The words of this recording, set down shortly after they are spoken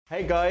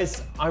Hey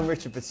guys, I'm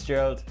Richard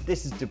Fitzgerald.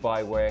 This is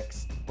Dubai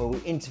Works, where we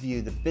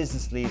interview the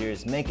business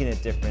leaders making a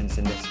difference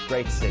in this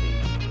great city.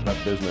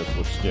 That business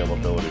with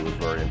scalability was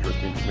very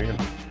interesting to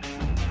me.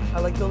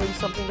 I like building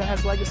something that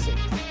has legacy.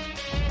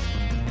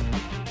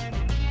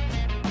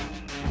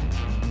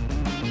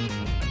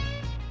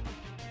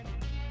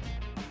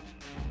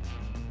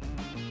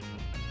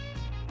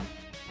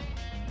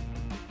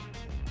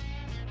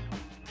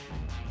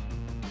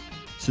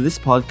 So this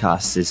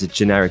podcast is a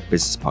generic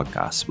business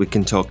podcast. We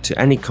can talk to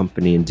any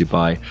company in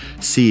Dubai,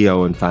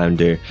 CEO and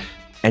founder,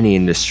 any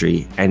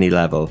industry, any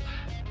level.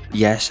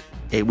 Yet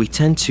we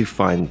tend to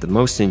find the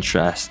most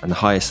interest and the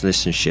highest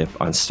listenership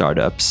on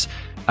startups.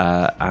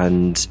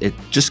 And it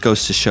just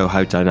goes to show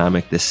how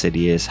dynamic this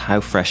city is, how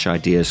fresh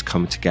ideas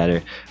come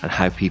together, and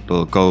how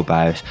people go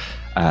about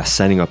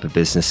setting up a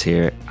business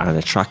here and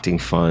attracting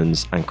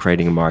funds and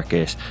creating a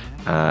market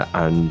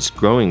and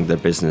growing their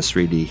business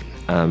really.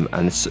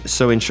 And it's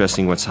so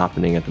interesting what's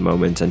happening at the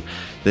moment. And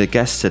the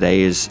guest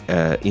today is,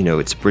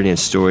 it's a brilliant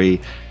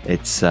story.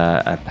 It's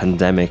a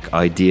pandemic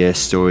idea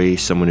story.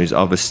 Someone who's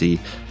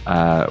obviously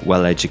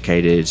well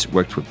educated,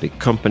 worked with big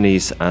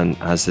companies, and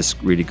has this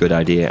really good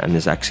idea and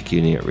is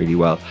executing it really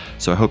well.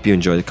 So I hope you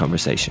enjoy the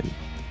conversation.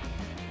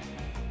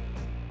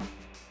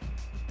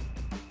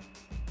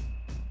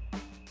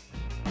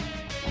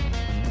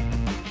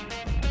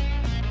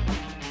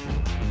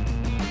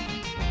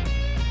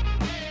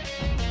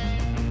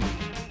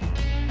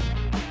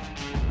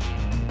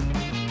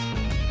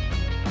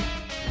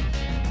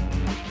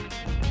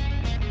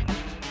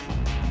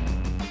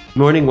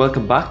 Morning,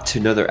 welcome back to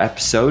another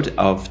episode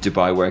of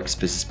Dubai Works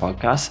Business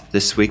Podcast.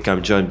 This week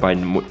I'm joined by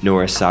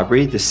Noor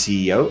Sabri, the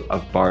CEO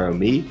of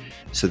BorrowMe.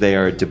 So they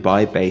are a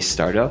Dubai-based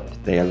startup.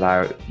 They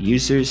allow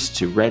users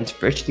to rent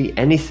virtually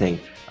anything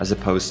as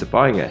opposed to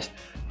buying it,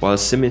 while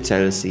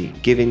simultaneously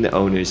giving the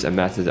owners a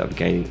method of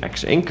gaining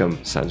extra income,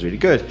 sounds really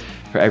good,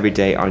 for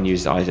everyday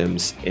unused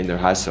items in their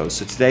household.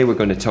 So today we're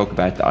going to talk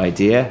about the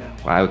idea,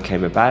 how it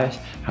came about,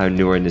 how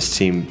Noor and his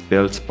team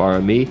built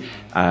BorrowMe,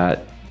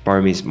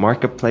 BorrowMe's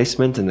market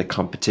placement and the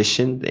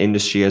competition, the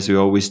industry as we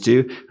always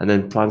do, and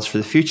then plans for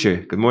the future.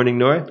 Good morning,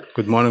 Noor.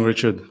 Good morning,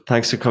 Richard.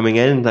 Thanks for coming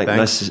in.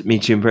 Nice to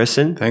meet you in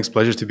person. Thanks,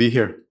 pleasure to be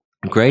here.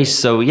 Great.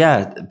 So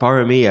yeah,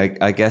 BorrowMe,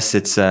 I guess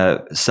it's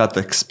a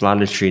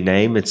self-explanatory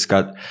name. It's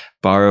got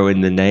borrow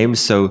in the name.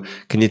 So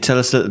can you tell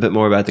us a little bit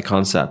more about the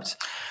concept?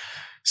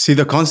 See,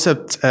 the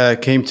concept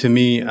came to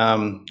me,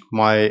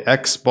 my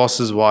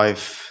ex-boss's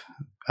wife,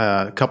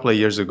 a couple of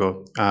years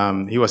ago.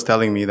 He was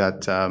telling me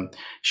that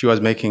she was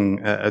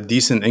making a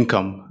decent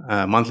income,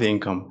 monthly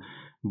income,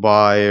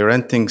 by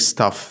renting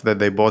stuff that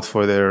they bought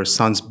for their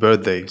son's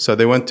birthday. So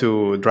they went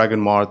to Dragon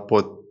Mart,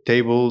 bought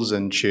tables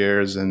and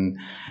chairs, and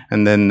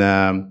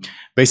then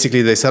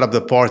basically they set up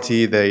the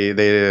party.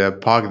 They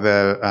parked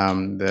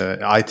the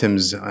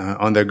items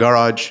on their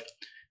garage.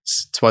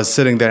 It was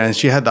sitting there, and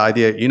she had the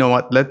idea, you know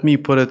what, let me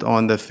put it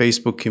on the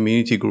Facebook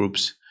community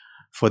groups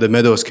for the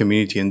Meadows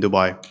community in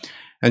Dubai.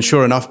 And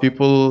sure enough,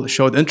 people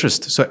showed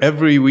interest. So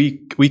every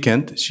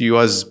weekend, she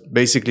was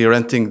basically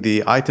renting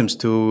the items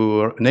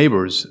to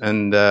neighbors.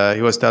 And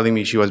he was telling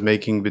me she was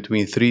making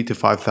between 3,000 to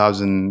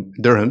 5,000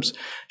 dirhams.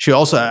 She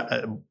also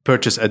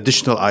purchased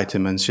additional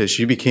items, and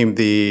she became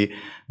the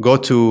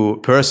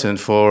go-to person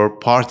for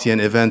party and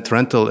event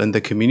rental in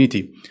the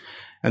community.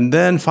 And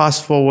then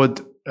fast forward,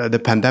 the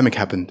pandemic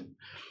happened.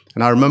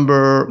 And I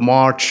remember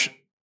March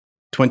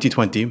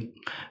 2020.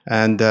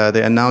 And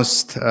they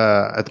announced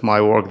at my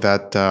work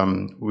that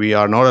we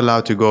are not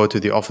allowed to go to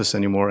the office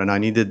anymore, and I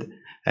needed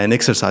an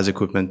exercise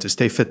equipment to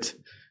stay fit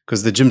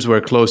because the gyms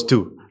were closed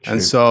too. True.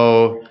 And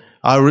so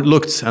I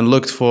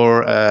looked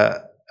for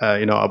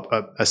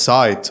a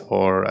site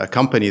or a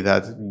company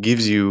that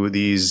gives you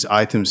these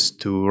items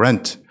to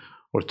rent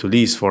or to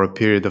lease for a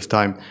period of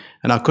time,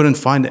 and I couldn't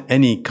find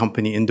any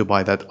company in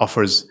Dubai that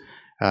offers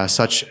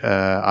such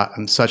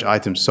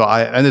items. So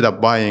I ended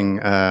up buying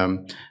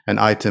an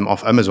item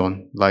off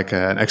Amazon, like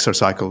an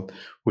exercycle,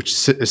 which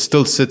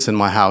still sits in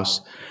my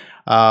house.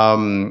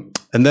 And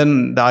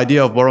then the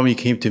idea of BorrowMe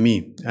came to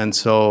me. And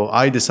so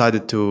I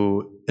decided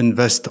to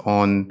invest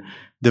on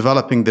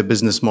developing the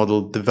business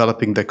model,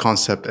 developing the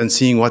concept, and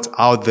seeing what's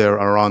out there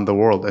around the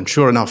world. And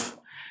sure enough,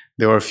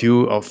 there were a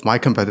few of my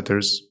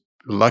competitors.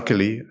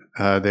 Luckily,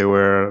 they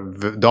were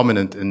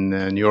dominant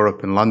in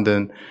Europe and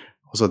London,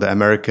 also the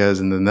Americas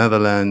and the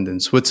Netherlands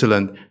and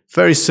Switzerland.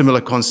 Very similar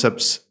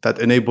concepts that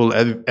enable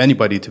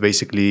anybody to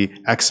basically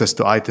access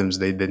to items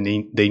they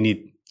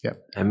need. Yeah.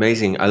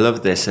 Amazing. I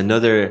love this.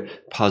 Another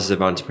positive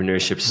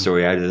entrepreneurship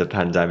story out of the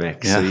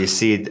pandemic. Yeah. So you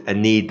see a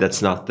need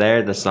that's not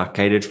there, that's not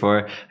catered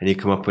for, and you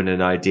come up with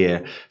an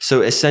idea.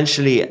 So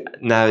essentially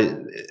now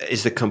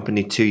is the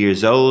company 2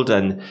 years old,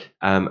 and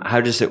how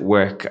does it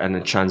work in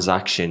a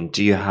transaction?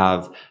 Do you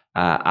have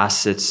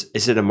assets?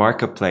 Is it a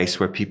marketplace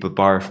where people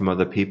borrow from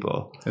other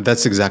people?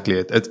 That's exactly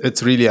it.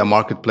 It's really a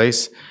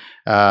marketplace.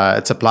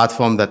 It's a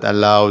platform that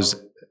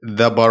allows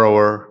the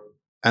borrower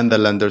and the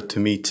lender to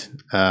meet.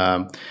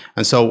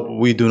 And so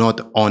we do not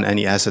own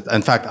any asset.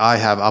 In fact, I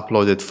have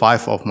uploaded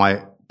 5 of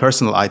my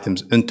personal items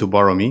into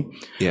BorrowMe.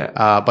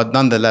 Yeah. But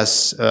nonetheless,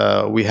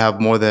 we have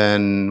more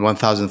than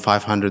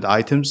 1,500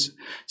 items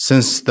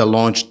since the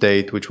launch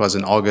date, which was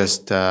in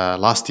August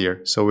last year.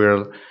 So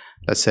we're,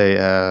 let's say,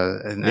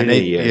 Nearly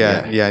a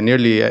year,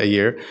 nearly a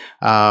year.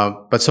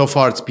 But so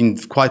far, it's been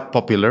quite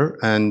popular,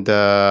 and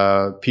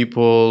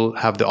people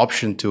have the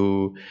option to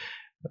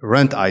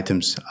rent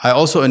items. I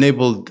also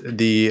enabled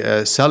the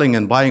selling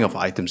and buying of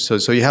items.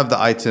 So you have the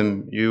item,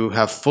 you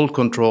have full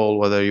control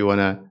whether you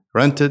want to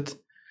rent it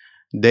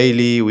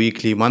daily,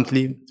 weekly,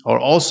 monthly, or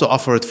also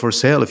offer it for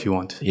sale if you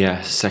want.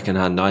 Yeah,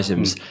 secondhand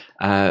items.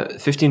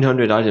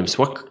 1,500 items.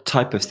 What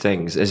type of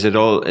things? Is it,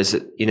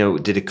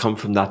 did it come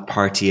from that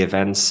party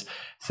events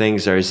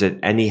things, or is it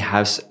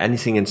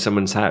anything in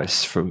someone's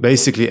house? From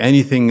basically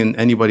anything in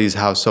anybody's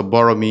house. So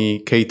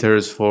BorrowMe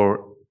caters for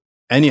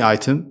any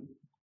item,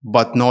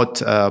 but not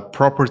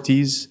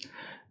properties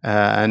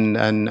and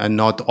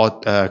not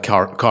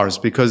cars,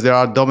 because there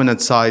are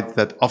dominant sites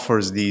that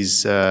offers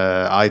these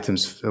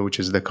items, which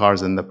is the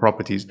cars and the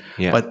properties.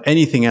 Yeah. But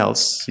anything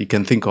else you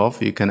can think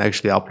of, you can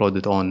actually upload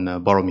it on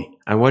BorrowMe.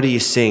 And what are you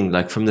seeing,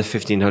 like from the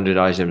 1,500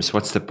 items?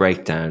 What's the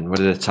breakdown? What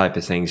are the type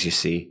of things you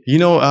see?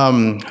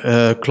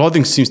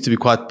 Clothing seems to be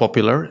quite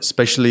popular,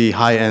 especially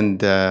high-end,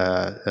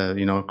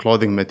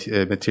 clothing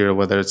material,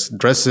 whether it's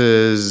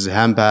dresses,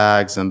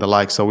 handbags, and the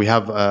like. So we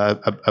have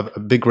a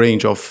big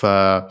range of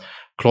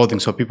clothing.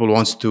 So people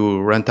wants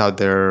to rent out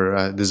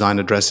their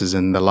designer dresses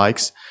and the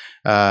likes.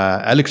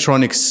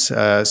 Electronics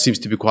seems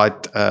to be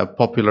quite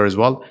popular as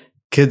well.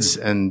 Kids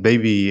and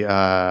baby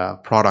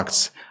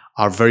products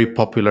are very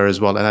popular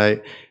as well.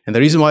 And the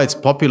reason why it's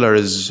popular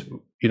is,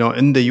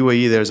 in the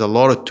UAE, there's a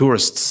lot of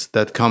tourists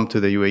that come to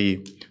the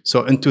UAE.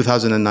 So in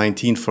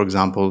 2019, for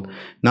example,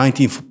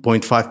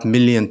 19.5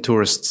 million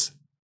tourists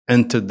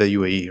entered the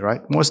UAE,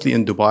 right? Mostly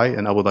in Dubai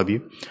and Abu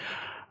Dhabi.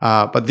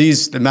 But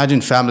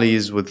imagine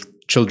families with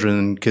children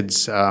and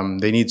kids,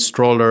 they need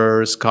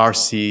strollers, car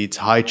seats,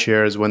 high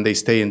chairs when they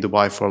stay in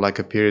Dubai for like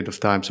a period of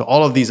time. So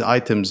all of these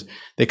items,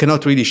 they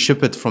cannot really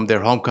ship it from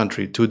their home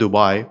country to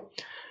Dubai.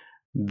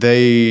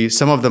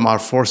 Some of them are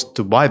forced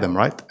to buy them,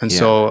 right? And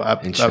so a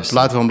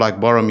platform like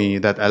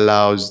BorrowMe that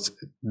allows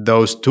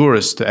those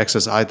tourists to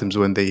access items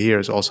when they're here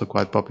is also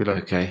quite popular.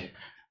 Okay.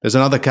 There's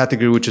another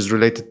category which is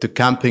related to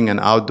camping and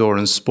outdoor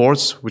and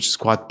sports, which is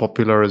quite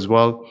popular as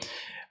well.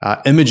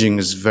 Imaging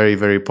is very,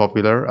 very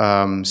popular,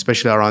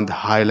 especially around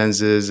high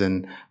lenses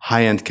and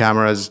high-end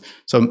cameras.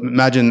 So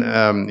imagine,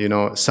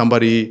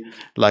 somebody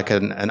like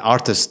an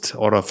artist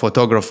or a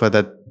photographer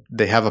that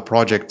they have a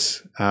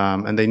project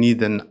and they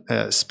need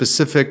a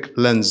specific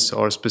lens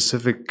or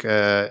specific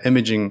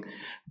imaging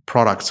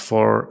products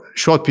for a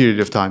short period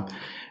of time.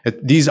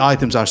 These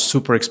items are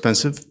super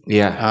expensive.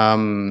 Yeah.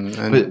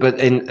 But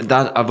in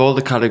that, of all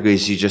the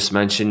categories you just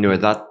mentioned,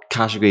 that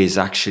category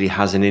actually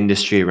has an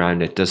industry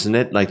around it, doesn't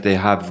it? Like they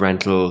have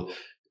rental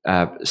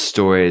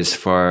stores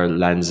for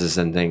lenses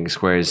and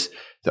things, whereas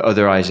the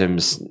other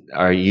items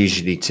are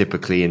usually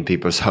typically in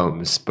people's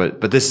homes.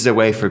 But this is a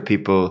way for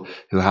people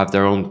who have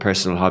their own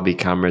personal hobby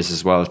cameras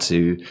as well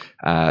to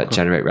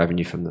generate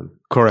revenue from them.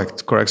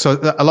 Correct. So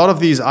a lot of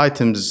these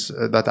items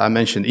that I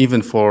mentioned,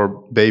 even for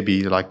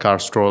baby, like car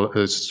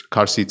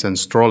seats and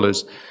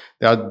strollers,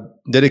 there are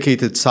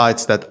dedicated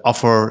sites that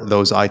offer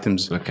those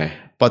items. Okay.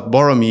 But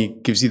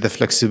BorrowMe gives you the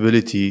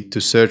flexibility to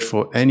search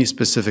for any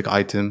specific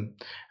item.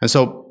 And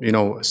so,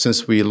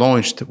 since we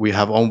launched, we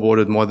have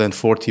onboarded more than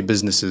 40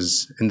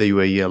 businesses in the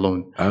UAE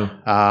alone. Oh.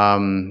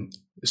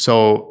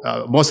 So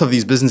most of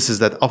these businesses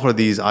that offer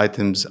these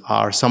items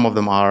some of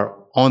them are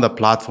on the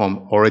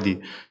platform already.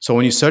 So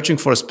when you're searching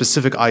for a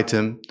specific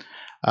item,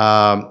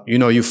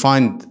 you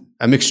find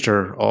a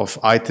mixture of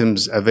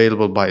items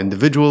available by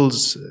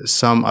individuals,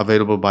 some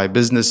available by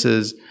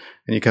businesses,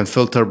 and you can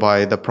filter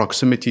by the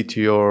proximity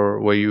to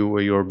where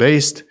you're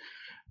based,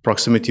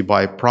 proximity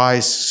by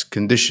price,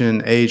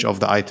 condition, age of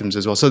the items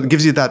as well. So it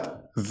gives you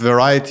that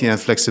variety and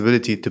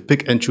flexibility to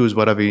pick and choose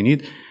whatever you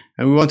need.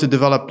 And we want to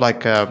develop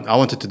I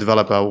wanted to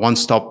develop a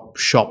one-stop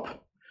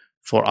shop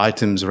for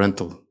items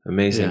rental.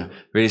 Amazing. Yeah.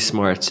 Really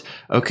smart.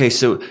 Okay.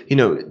 So,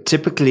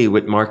 typically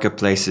with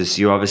marketplaces,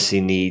 you obviously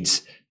need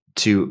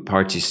two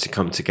parties to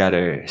come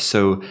together.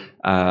 So,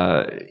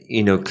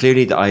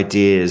 clearly the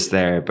idea is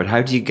there, but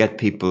how do you get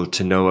people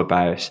to know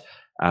about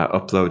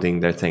uploading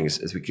their things?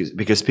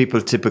 Because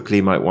people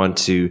typically might want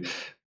to,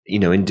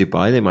 in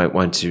Dubai, they might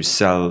want to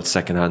sell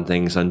secondhand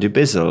things on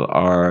Dubizzle,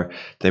 or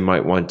they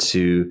might want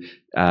to,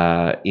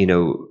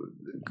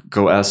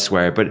 go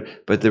elsewhere.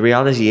 But the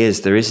reality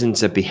is there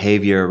isn't a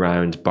behavior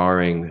around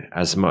borrowing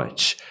as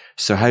much.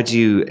 So how do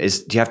you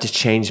have to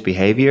change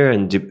behavior,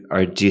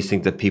 or do you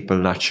think that people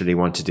naturally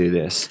want to do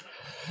this?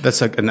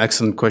 That's an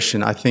excellent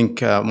question. I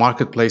think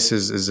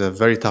marketplaces is a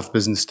very tough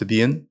business to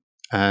be in,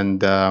 and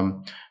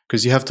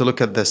because you have to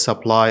look at the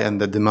supply and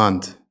the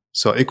demand.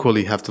 So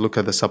equally, you have to look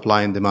at the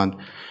supply and demand.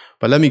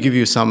 But let me give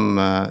you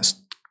a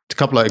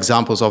couple of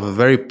examples of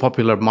very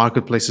popular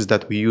marketplaces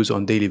that we use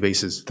on daily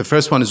basis. The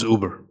first one is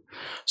Uber.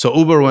 So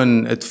Uber,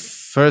 when it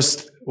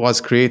first was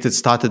created,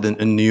 started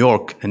in New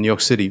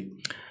York City.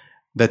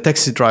 the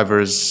taxi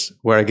drivers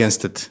were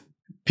against it.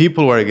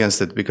 People were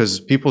against it because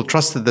people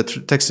trusted the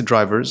taxi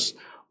drivers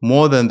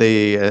more than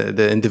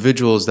the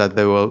individuals that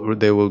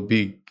they will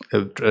be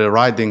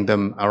riding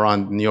them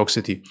around New York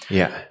City.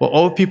 Yeah. Well,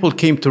 all people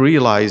came to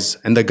realize,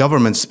 and the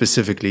government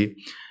specifically,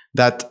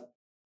 that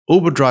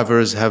Uber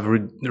drivers have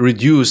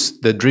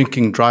reduced the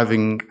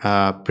driving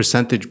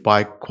percentage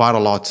by quite a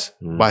lot,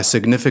 by a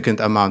significant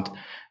amount,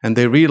 and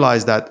they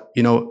realized that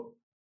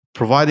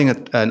providing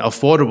an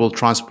affordable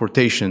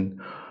transportation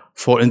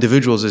for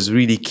individuals is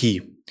really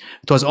key.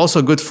 It was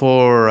also good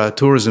for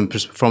tourism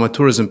from a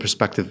tourism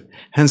perspective.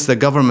 Hence, the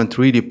government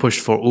really pushed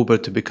for Uber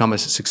to become a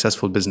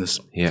successful business.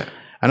 Yeah.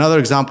 Another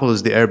example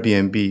is the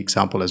Airbnb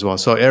example as well.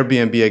 So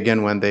Airbnb,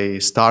 again, when they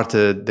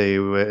started, they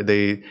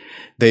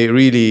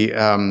really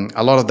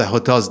a lot of the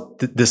hotels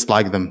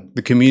dislike them.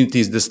 The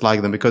communities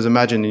dislike them because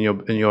imagine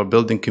in your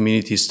building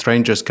community,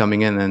 strangers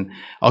coming in and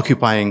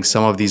occupying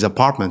some of these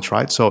apartments,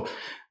 right? So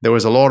there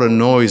was a lot of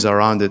noise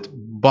around it,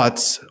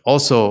 but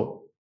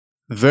also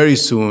very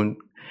soon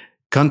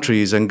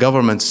countries and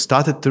governments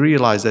started to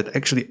realize that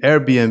actually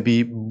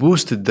Airbnb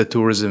boosted the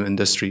tourism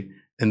industry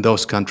in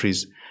those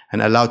countries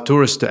and allowed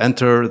tourists to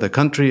enter the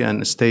country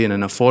and stay in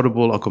an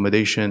affordable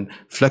accommodation,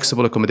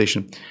 flexible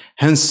accommodation.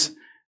 Hence,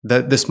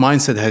 this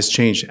mindset has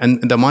changed.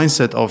 And the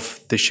mindset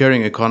of the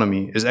sharing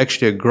economy is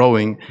actually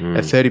growing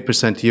at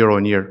 30% year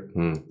on year,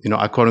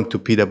 according to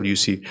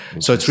PwC.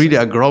 So it's really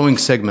a growing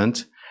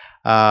segment.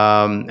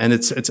 And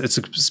it's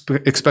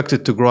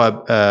expected to grow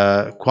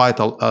quite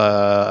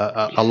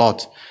a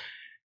lot.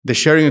 The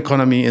sharing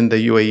economy in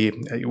the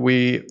UAE,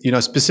 we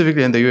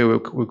specifically in the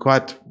UAE, we're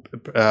quite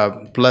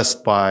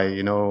blessed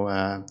by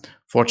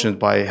fortunate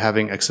by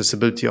having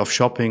accessibility of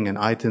shopping and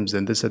items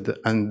and this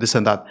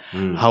and that.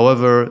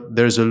 However,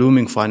 there's a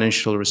looming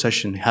financial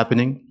recession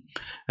happening,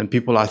 and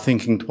people are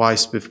thinking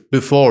twice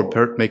before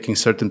making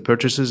certain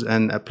purchases.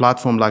 And a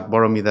platform like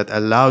Borrow.me that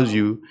allows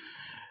you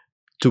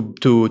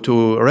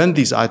to rent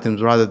these items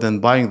rather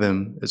than buying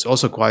them, it's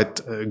also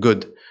quite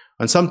good.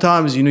 And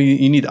sometimes, you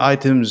need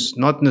items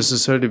not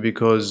necessarily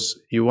because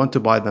you want to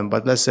buy them,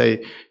 but let's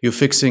say you're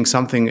fixing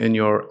something in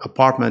your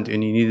apartment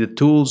and you needed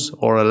tools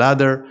or a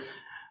ladder,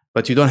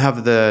 but you don't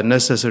have the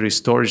necessary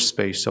storage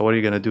space. So what are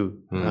you going to do?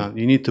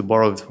 You need to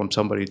borrow it from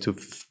somebody to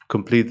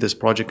complete this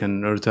project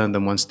and return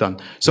them once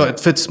done. So it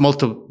fits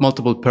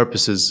multiple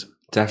purposes.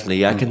 Definitely.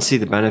 Yeah, I can see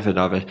the benefit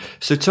of it.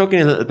 So talking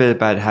a little bit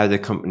about how the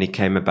company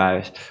came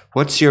about,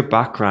 what's your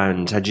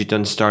background? Had you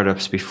done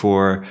startups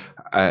before?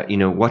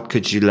 What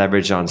could you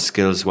leverage on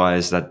skills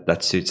wise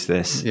that suits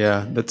this?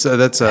 Yeah, that's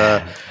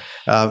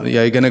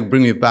you're gonna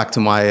bring me back to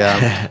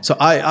my. So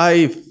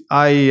I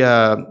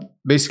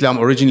basically I'm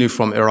originally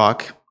from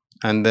Iraq,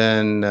 and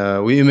then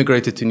we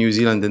immigrated to New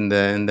Zealand in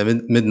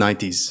the mid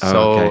 90s.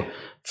 So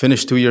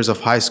finished 2 years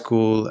of high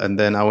school, and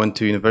then I went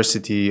to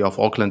University of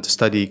Auckland to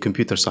study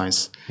computer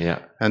science. Yeah,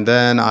 and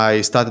then I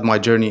started my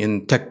journey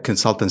in tech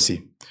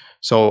consultancy.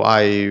 So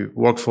I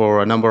worked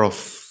for a number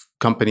of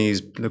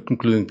companies,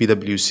 including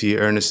PwC,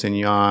 Ernst &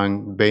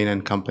 Young,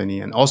 Bain & Company,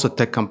 and also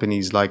tech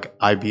companies like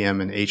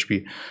IBM and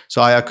HP.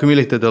 So I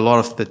accumulated a lot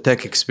of the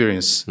tech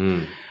experience.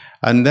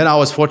 And then I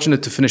was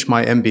fortunate to finish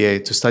my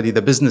MBA to study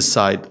the business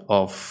side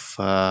of,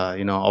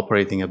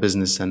 operating a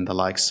business and the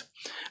likes.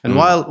 And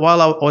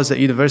while I was at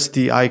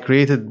university, I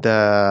created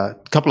a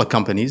couple of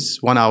companies.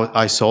 One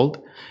I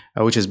sold,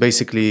 which is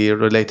basically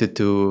related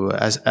to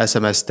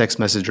SMS text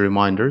message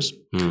reminders.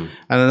 And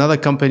another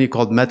company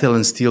called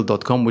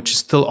metalandsteel.com, which is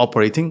still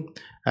operating.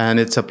 And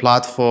it's a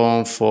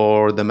platform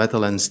for the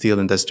metal and steel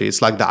industry.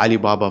 It's like the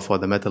Alibaba for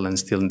the metal and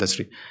steel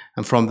industry.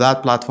 And from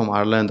that platform,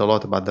 I learned a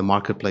lot about the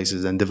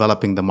marketplaces and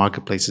developing the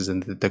marketplaces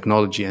and the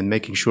technology and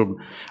making sure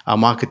our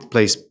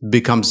marketplace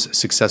becomes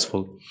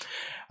successful.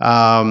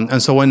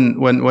 And so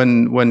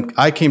when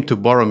I came to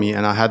Borrow.me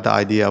and I had the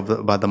idea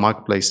about the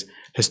marketplace,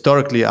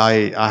 historically,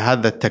 I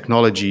had the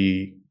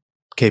technology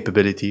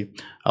capability.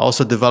 I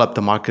also developed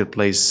a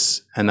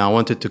marketplace, and I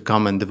wanted to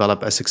come and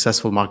develop a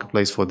successful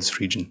marketplace for this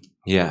region.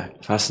 Yeah,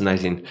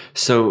 fascinating.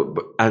 So,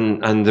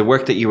 and the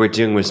work that you were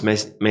doing was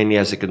mainly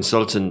as a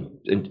consultant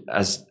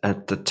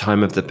at the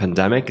time of the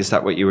pandemic. Is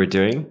that what you were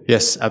doing?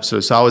 Yes,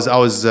 absolutely. So I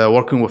was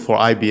working for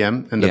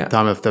IBM in the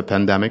time of the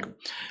pandemic.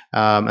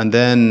 And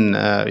then,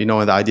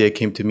 when the idea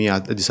came to me, I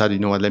decided,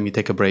 let me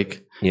take a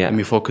break. Yeah. Let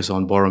me focus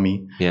on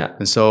Borrow.me. Yeah.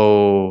 And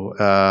so,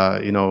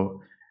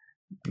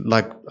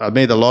 I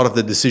made a lot of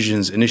the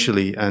decisions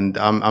initially, and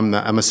I'm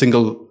a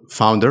single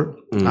founder.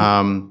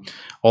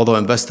 Although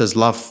investors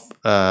love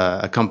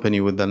a company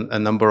with a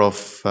number of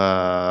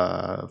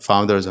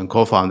founders and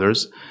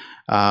co-founders.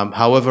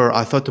 However,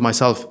 I thought to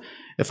myself,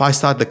 if I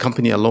start the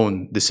company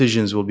alone,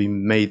 decisions will be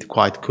made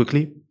quite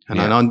quickly,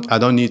 and I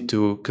don't need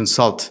to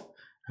consult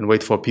and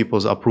wait for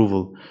people's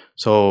approval.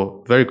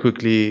 So very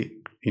quickly,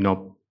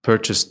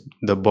 purchased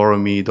the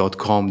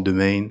borrowme.com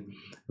domain,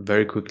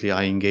 very quickly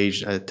I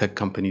engaged a tech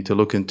company to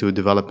look into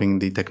developing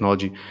the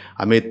technology.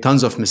 I made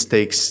tons of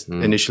mistakes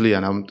initially,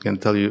 and I'm going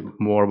to tell you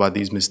more about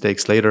these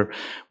mistakes later.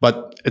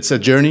 But it's a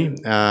journey.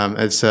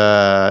 It's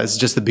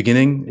just the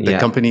beginning. The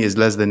company is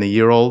less than a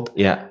year old.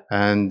 Yeah.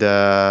 And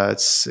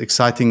it's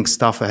exciting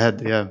stuff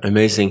ahead. Yeah.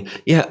 Amazing.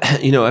 Yeah.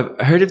 I've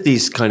heard of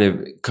these kind of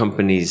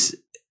companies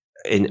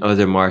in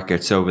other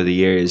markets over the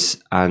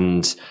years,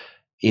 and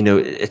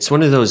it's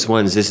one of those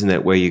ones, isn't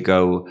it, where you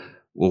go,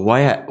 well,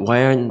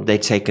 why aren't they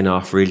taking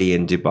off really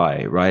in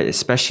Dubai, right?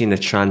 Especially in a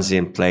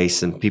transient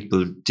place, and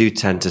people do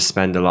tend to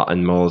spend a lot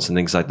in malls and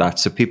things like that.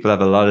 So people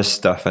have a lot of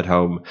stuff at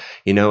home,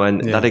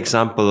 and that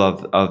example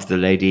of the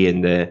lady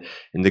in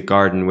the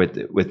garden with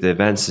the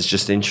events is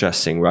just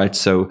interesting, right?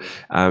 So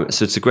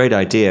it's a great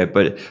idea,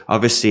 but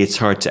obviously it's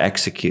hard to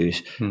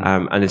execute.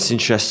 And it's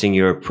interesting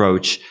your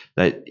approach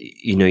that,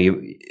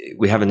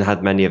 we haven't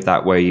had many of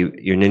that where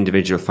you're an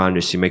individual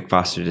founder, so you make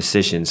faster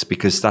decisions,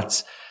 because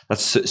that's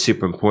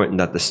super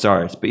important at the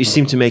start. But you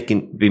seem to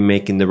be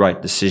making the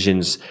right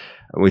decisions.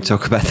 We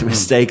talk about the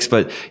mistakes,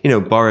 but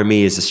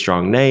Borrow.me is a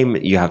strong name.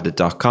 You have the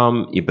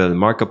 .com, you build a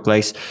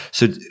marketplace.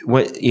 So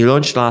when you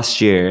launched last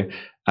year,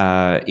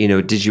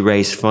 did you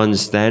raise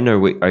funds then, or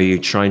are you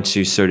trying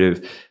to sort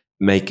of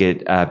make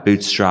it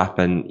bootstrap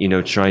and,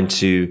 trying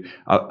to,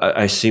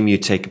 I assume you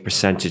take a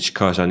percentage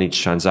cut on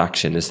each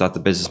transaction. Is that the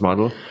business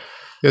model?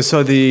 Yeah,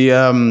 so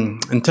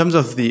in terms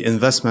of the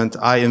investment,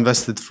 I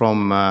invested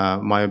from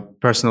my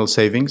personal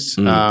savings,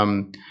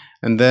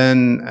 and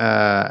then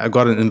I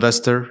got an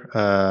investor,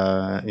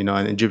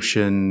 an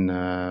Egyptian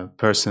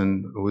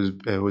person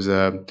who was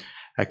a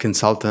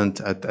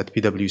consultant at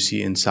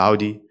PwC in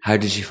Saudi. How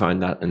did you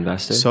find that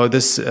investor? So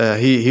this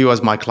he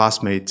was my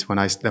classmate when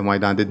I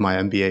did my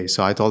MBA.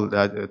 So I told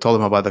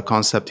him about the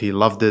concept. He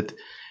loved it.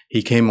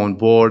 He came on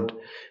board.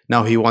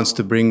 Now he wants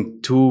to bring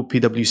 2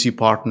 PwC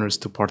partners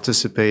to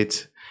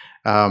participate.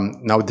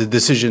 Now the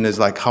decision is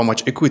like, how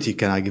much equity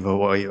can I give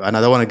away? And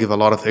I don't want to give a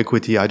lot of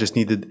equity. I just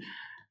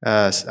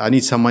I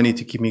need some money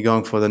to keep me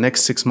going for the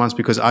next 6 months,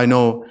 because I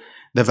know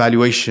the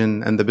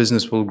valuation and the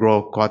business will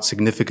grow quite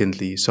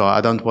significantly. So I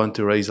don't want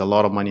to raise a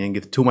lot of money and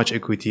give too much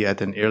equity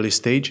at an early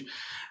stage.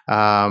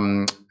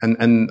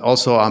 And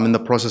also I'm in the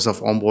process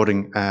of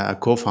onboarding a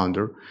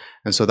co-founder.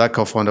 And so that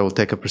co-founder will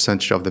take a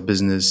percentage of the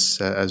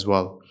business as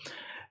well.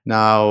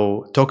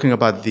 Now, talking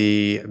about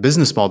the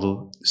business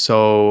model,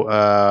 so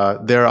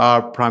there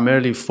are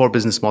primarily 4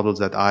 business models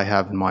that I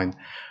have in mind.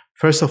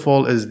 First of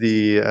all is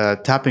the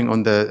tapping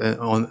on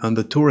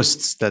the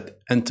tourists that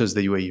enters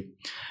the UAE.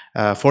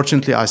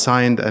 Fortunately, I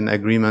signed an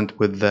agreement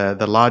with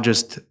the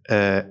largest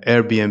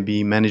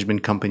Airbnb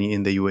management company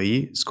in the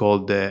UAE. It's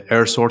called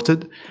Air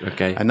Sorted.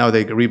 Okay. And now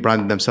they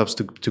rebranded themselves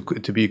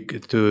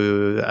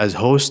to as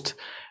host.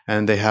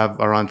 And they have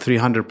around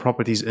 300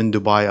 properties in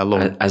Dubai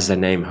alone. As the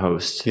name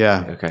host.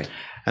 Yeah. Okay.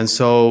 And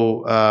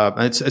so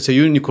it's a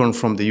unicorn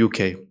from the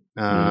UK.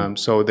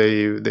 So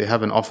they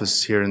have an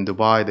office here in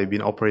Dubai. They've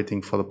been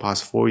operating for the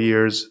past 4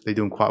 years. They're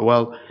doing quite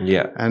well.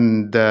 Yeah.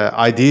 And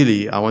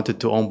ideally, I wanted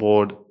to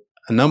onboard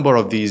a number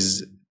of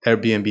these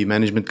Airbnb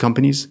management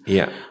companies.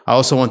 Yeah. I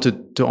also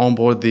wanted to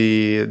onboard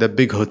the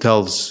big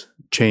hotels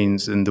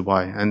chains in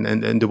Dubai,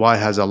 and Dubai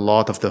has a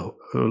lot of the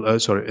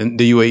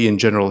the UAE in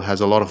general has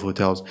a lot of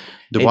hotels.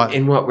 Dubai,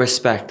 in what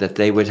respect? That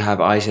they would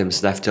have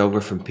items left over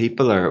from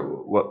people, or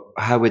what?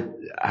 How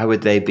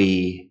would they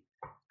be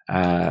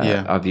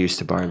of use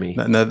to Borrow.me?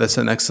 No, that's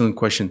an excellent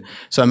question.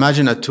 So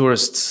imagine a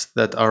tourist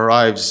that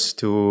arrives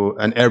to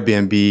an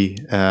Airbnb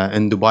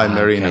in Dubai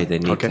Marina. Okay, they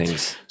need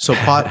things. So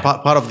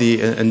part of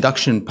the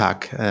induction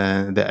pack,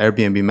 the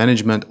Airbnb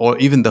management, or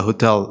even the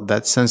hotel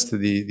that sends to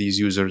these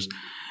users.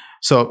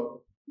 So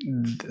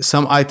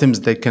some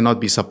items that cannot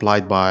be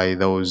supplied by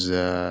those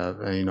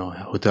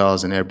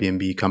hotels and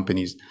Airbnb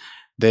companies.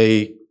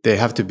 They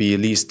have to be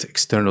leased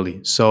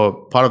externally.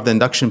 So part of the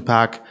induction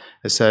pack,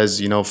 it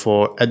says,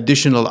 for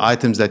additional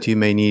items that you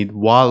may need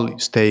while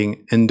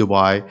staying in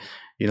Dubai,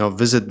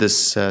 visit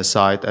this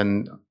site.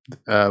 And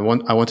I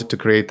wanted to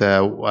create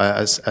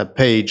a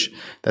page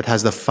that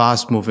has the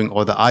fast moving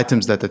or the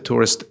items that the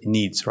tourist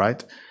needs,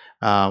 right?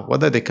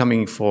 Whether they're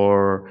coming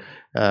for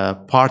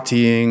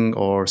partying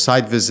or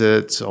site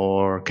visits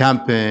or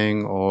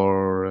camping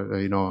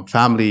or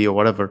family or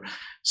whatever,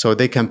 so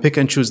they can pick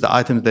and choose the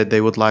items that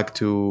they would like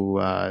to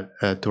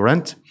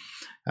rent.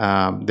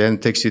 Then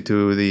it takes you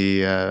to the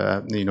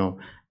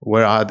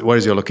where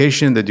is your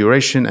location, the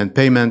duration and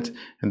payment,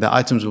 and the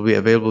items will be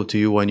available to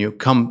you when you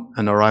come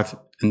and arrive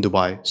in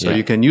Dubai. So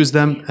you can use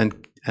them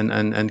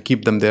and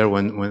keep them there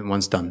when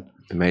once done.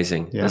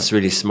 Amazing. Yeah. That's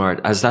really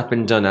smart. Has that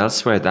been done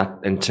elsewhere, that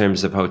in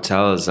terms of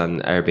hotels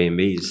and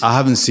Airbnbs? I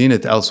haven't seen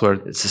it elsewhere.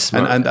 It's a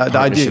smart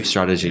partnership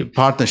strategy.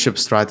 Partnership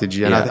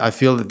strategy. And I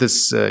feel that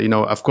this,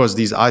 of course,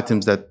 these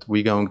items that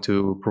we're going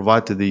to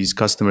provide to these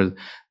customers,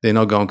 they're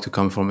not going to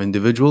come from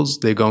individuals.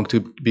 They're going to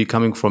be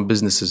coming from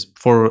businesses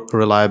for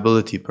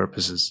reliability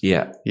purposes.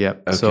 Yeah. Yeah.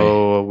 Okay.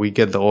 So we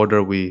get the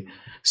order, we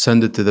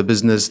send it to the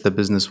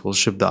business will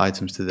ship the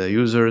items to the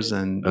users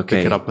and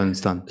pick it up when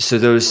it's done. So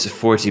those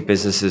 40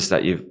 businesses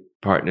that you've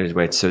partnered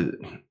with, so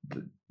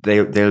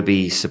they'll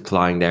be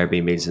supplying the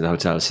Airbnbs in the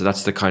hotel. So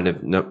that's the kind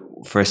of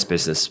first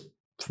business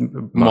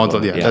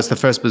model. Yeah, that's the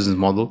first business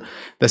model.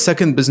 The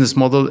second business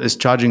model is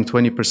charging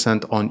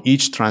 20% on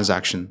each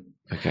transaction.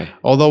 Okay.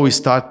 Although I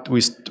started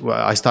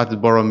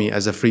BorrowMe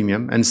as a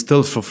freemium and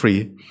still for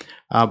free.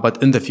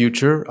 But in the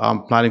future,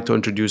 I'm planning to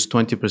introduce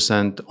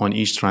 20% on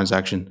each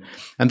transaction.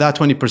 And that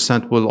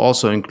 20% will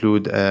also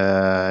include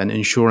an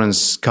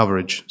insurance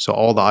coverage. So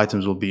all the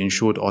items will be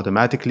insured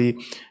automatically.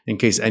 In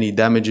case any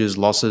damages,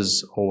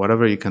 losses, or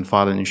whatever, you can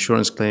file an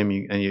insurance claim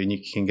and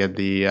you can get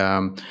the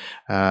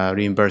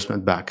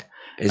reimbursement back.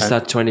 Is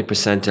that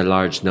 20% a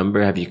large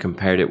number? Have you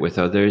compared it with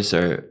others,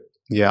 or?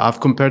 Yeah, I've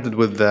compared it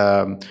with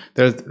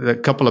there's a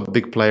couple of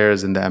big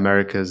players in the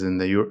Americas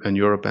and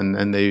Europe,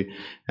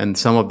 and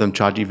some of them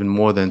charge even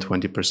more than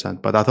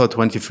 20%. But I thought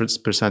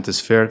 20%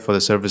 is fair for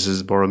the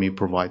services BorrowMe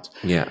provides.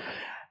 Yeah.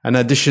 An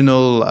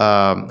additional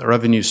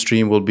revenue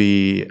stream will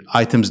be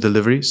items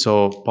delivery.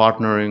 So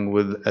partnering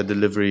with a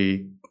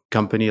delivery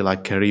company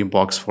like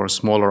Kareembox for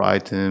smaller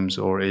items,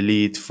 or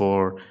Elite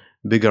for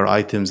bigger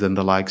items and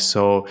the like.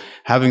 So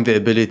having the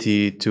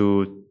ability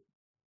to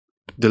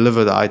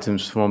deliver the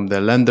items from the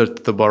lender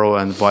to the borrower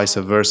and vice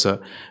versa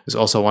is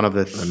also one of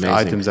the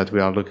items that we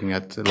are looking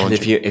at launching.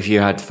 And if you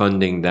had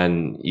funding,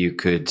 then you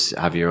could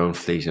have your own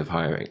fleet of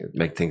hiring,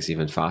 make things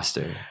even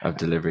faster of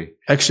delivery.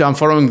 Actually, I'm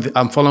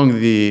following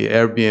the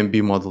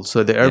Airbnb model.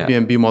 So the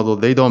Airbnb model,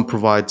 they don't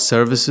provide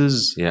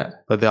services,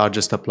 but they are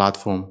just a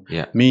platform.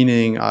 Yeah.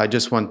 Meaning, I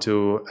just want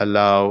to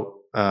allow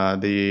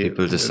the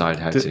people decide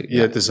how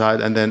to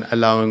decide, and then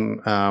allowing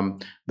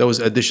those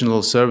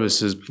additional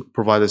services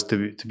providers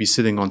to be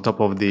sitting on top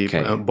of the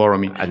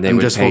BorrowMe, and they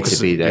would just pay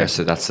to be there.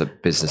 So that's a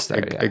business there.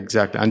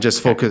 Exactly, and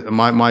just focus.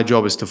 My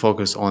job is to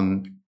focus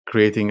on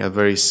creating a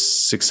very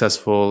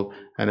successful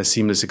and a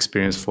seamless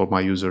experience for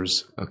my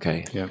users.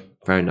 Okay. Yeah.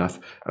 Fair enough.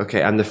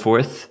 Okay, and the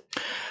fourth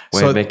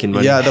way of making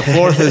money. Yeah, the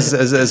fourth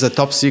is a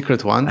top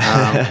secret one.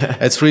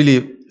 It's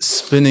really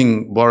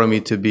spinning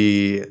BorrowMe to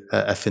be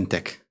a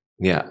fintech.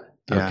 Yeah.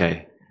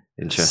 Okay.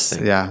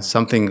 Interesting. Yeah,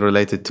 something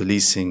related to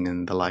leasing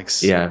and the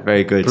likes. Yeah,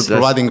 very good.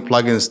 Providing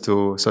plugins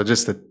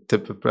just a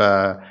tip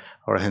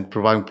or a hint,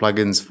 providing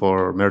plugins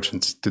for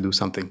merchants to do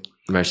something.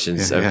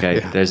 Merchants,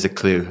 okay. There's a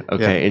clue.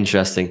 Okay,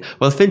 interesting.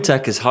 Well,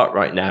 fintech is hot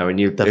right now, and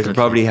it'll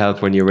probably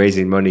help when you're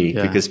raising money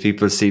because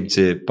people seem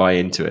to buy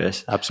into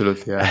it.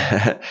 Absolutely,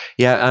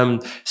 yeah.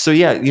 So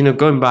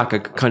going back, I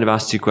kind of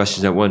asked two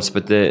questions at once,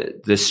 but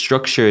the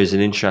structure is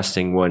an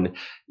interesting one.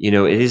 It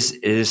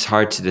is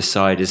hard to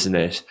decide, isn't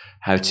it,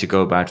 how to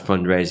go about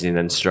fundraising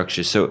and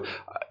structure. So,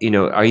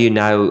 are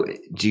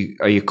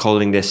you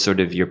calling this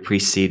sort of your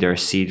pre-seed or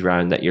seed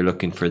round that you're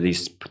looking for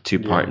these two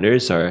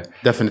partners, or?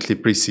 Definitely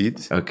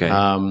pre-seed. Okay.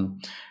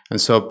 And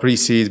so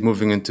pre-seed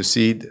moving into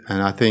seed.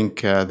 And I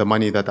think the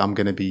money that I'm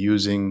going to be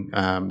using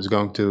is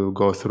going to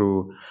go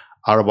through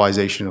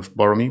Arabization of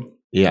BorrowMe.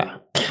 Yeah.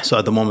 So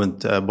at the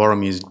moment,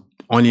 BorrowMe is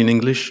only in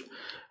English,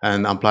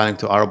 and I'm planning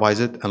to Arabize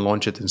it and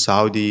launch it in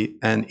Saudi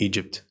and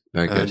Egypt.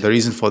 Very good. The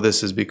reason for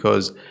this is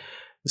because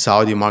the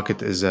Saudi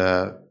market is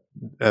a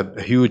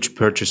huge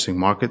purchasing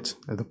market.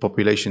 The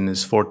population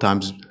is 4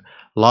 times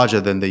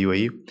larger than the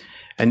UAE.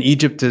 And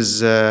Egypt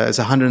is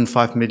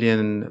 105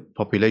 million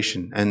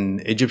population.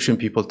 And Egyptian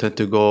people tend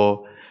to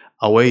go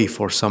away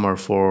for summer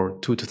for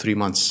 2 to 3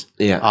 months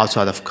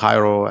outside of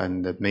Cairo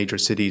and the major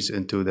cities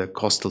into the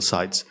coastal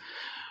sides.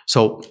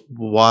 So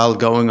while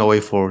going away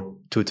for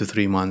 2 to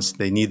 3 months,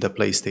 they need the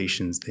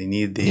PlayStations, they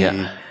need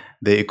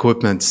the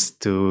equipments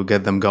to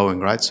get them going,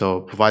 right?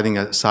 So providing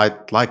a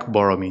site like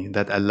BorrowMe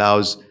that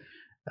allows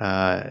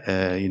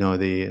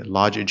the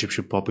large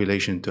Egyptian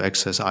population to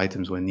access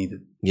items when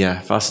needed. Yeah,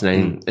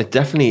 fascinating. It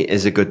definitely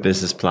is a good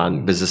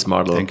business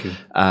model. Thank you.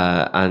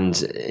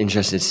 And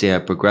interesting to see how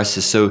it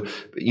progresses. So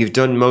you've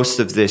done most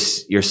of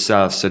this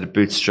yourself, sort of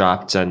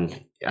bootstrapped, and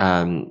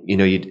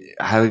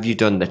how have you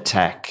done the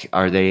tech?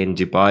 Are they in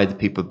Dubai, the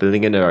people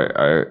building it,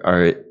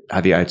 or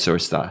have you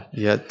outsourced that?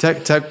 Yeah,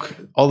 tech.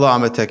 Although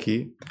I'm a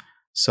techie,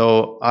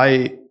 so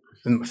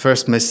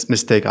first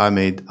mistake I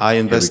made, I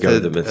invested. Here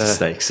we go, the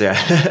mistakes.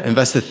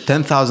 Invested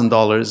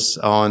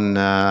 $10,000 on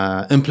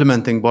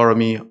implementing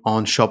BorrowMe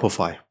on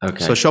Shopify.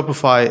 Okay. So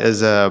Shopify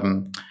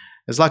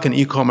is like an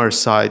e-commerce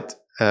site,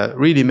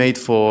 really made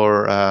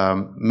for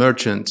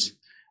merchants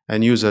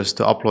and users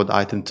to upload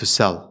items to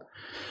sell.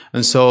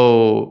 And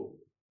so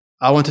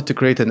I wanted to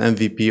create an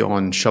MVP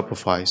on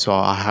Shopify. So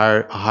I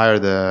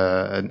hired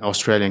an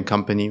Australian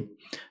company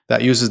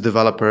that uses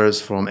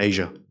developers from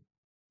Asia.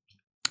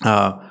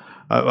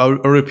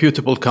 A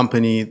reputable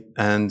company.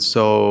 And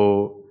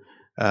so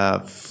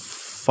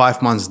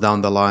 5 months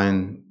down the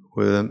line,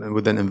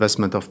 with an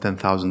investment of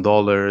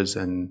 $10,000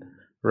 and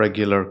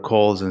regular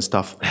calls and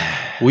stuff,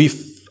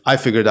 I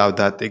figured out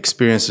that the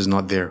experience is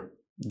not there.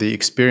 The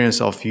experience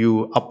of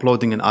you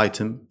uploading an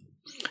item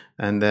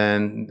and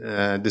then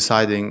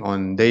deciding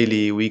on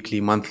daily, weekly,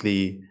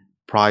 monthly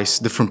price,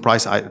 different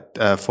price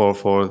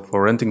for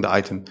renting the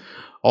item,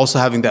 also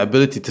having the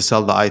ability to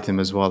sell the item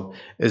as well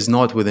is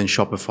not within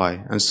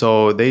Shopify. And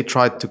so they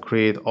tried to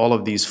create all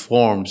of these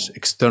forms,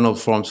 external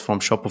forms from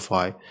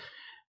Shopify,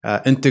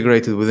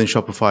 integrated within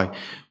Shopify,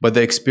 but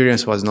the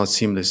experience was not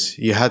seamless.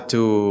 You had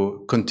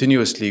to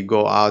continuously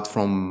go out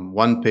from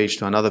one page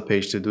to another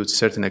page to do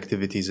certain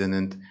activities,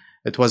 and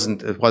it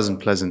wasn't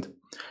pleasant.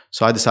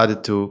 So I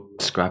decided to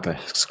Scrap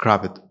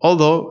it.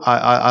 Although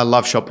I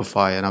love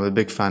Shopify and I'm a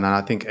big fan, and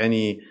I think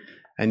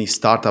any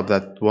startup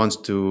that wants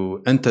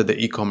to enter the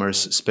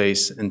e-commerce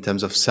space in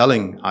terms of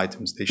selling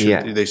items, they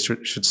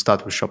should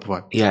start with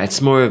Shopify. Yeah,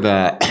 it's more of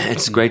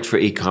it's great for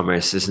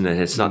e-commerce, isn't it?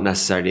 It's not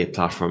necessarily a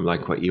platform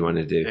like what you want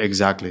to do.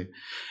 Exactly.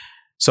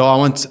 So I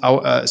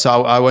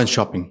went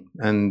shopping,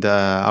 and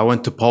I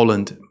went to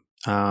Poland,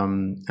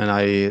 and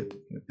I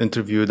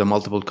interviewed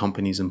multiple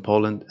companies in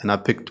Poland, and I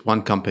picked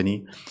one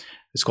company.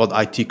 It's called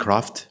IT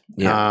Craft.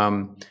 Yeah.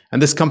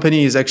 And this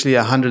company is actually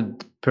a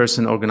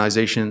 100-person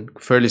organization,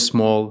 fairly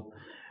small,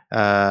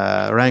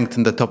 ranked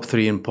in the top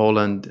 3 in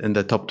Poland, in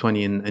the top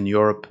 20 in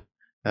Europe.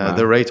 Wow.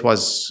 The rate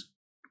was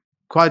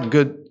quite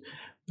good,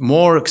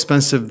 more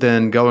expensive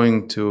than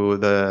going to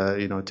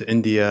to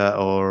India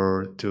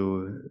or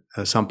to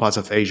some parts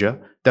of Asia.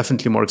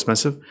 Definitely more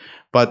expensive,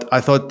 but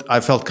I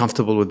felt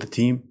comfortable with the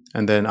team,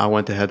 and then I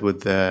went ahead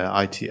with the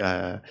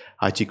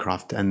IT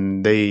Craft,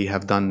 and they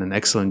have done an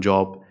excellent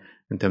job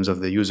in terms of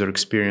the user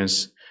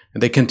experience.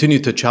 And they continue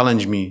to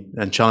challenge me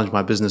and challenge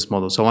my business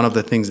model. So one of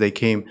the things they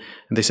came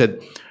and they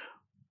said,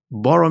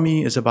 Borrow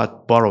Me is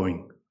about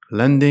borrowing,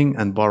 lending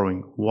and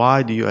borrowing.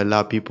 Why do you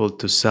allow people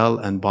to sell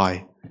and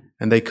buy?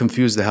 And they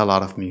confused the hell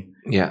out of me.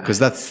 Yeah. Because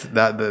that's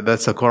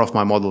the core of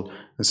my model.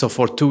 And so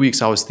for 2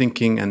 weeks, I was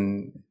thinking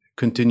and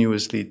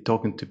continuously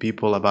talking to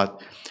people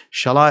about,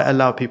 shall I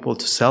allow people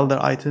to sell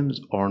their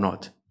items or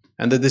not?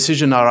 And the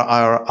decision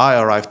I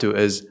arrived to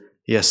is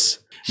yes.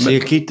 So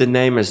you keep the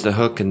name as the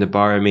hook and the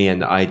Borrow Me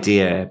and the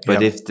idea,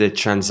 but if the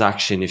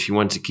transaction, if you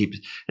want to keep,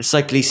 it's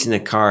like leasing a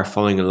car,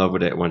 falling in love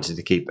with it, wanting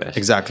to keep it.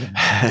 Exactly.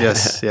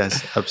 Yes,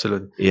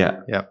 absolutely. Yeah.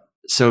 Yeah.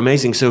 So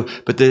amazing. So,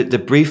 but the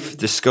brief,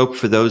 the scope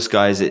for those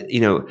guys,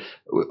 we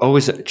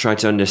always try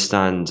to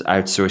understand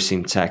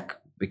outsourcing tech,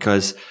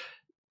 because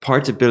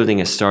part of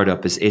building a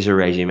startup is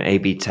iterating,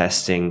 A/B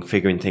testing,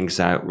 figuring things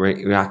out,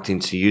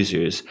 reacting to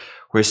users,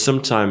 where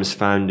sometimes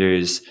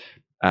founders,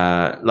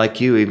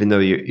 like you, even though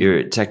you're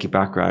a techie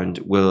background,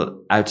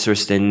 will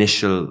outsource the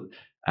initial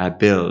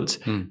build.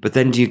 But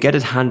then do you get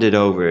it handed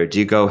over? Do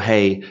you go,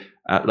 hey,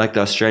 like the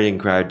Australian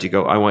crowd, do you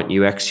go, I want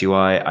UX,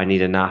 UI, I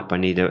need an app, I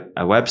need a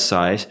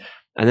website,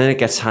 and then it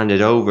gets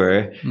handed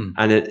over,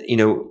 and it,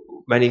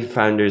 many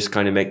founders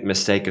kind of make the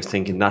mistake of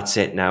thinking, that's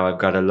it now, I've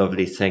got a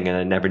lovely thing and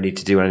I never need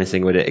to do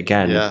anything with it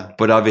again. Yeah.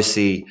 But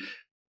obviously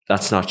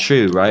that's not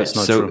true, right? That's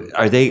not so true.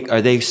 Are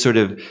they sort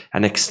of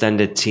an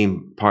extended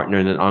team partner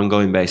on an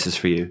ongoing basis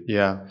for you?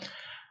 Yeah.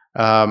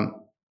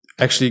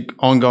 Actually,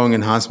 ongoing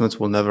enhancements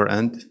will never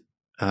end.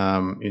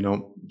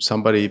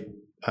 Somebody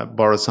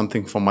borrowed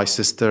something from my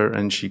sister,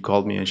 and she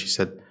called me and she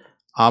said,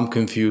 I'm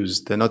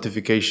confused. The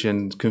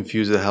notification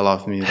confused the hell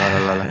out of me. Blah,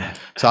 blah, blah.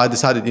 So I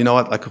decided, you know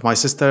what? Like, if my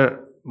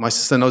sister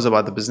knows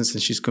about the business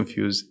and she's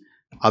confused,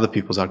 other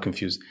people are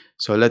confused.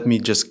 So let me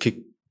just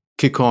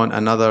kick on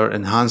another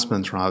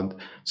enhancement round.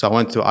 So I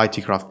went to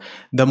IT Craft.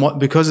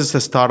 Because it's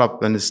a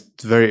startup and it's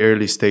very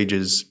early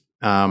stages,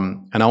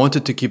 and I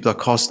wanted to keep the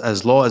cost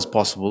as low as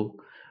possible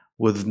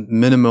with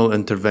minimal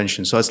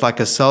intervention. So it's like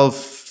a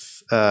self-taught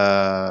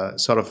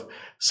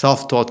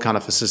kind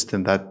of a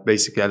system that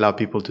basically allow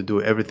people to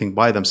do everything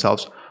by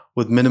themselves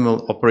with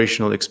minimal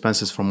operational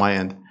expenses from my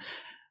end.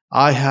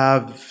 I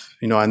have,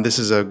 and this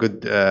is a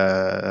good,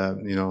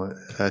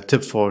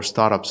 tip for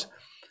startups.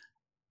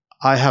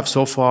 I have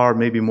so far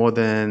maybe more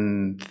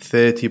than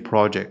 30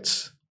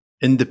 projects,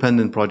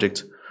 independent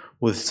projects,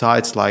 with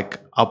sites like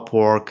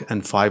Upwork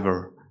and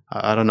Fiverr.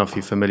 I don't know if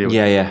you're familiar with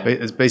it. Yeah.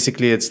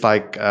 It's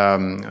like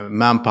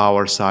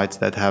manpower sites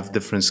that have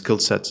different skill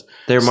sets.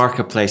 They're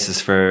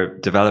marketplaces for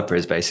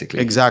developers,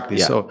 basically. Exactly.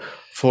 Yeah. So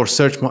for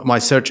my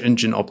search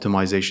engine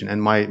optimization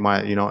and my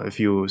if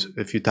you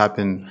type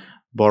in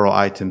borrow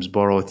items,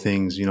 borrow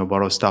things,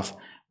 borrow stuff,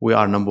 we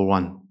are number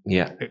one.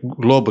 Yeah.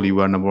 Globally,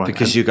 we are number one.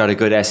 Because you got a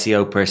good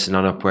SEO person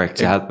on Upwork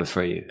to help it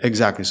for you.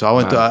 Exactly. So I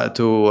went to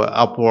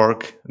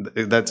Upwork.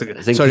 I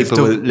think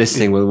people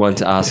listening will want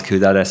to ask who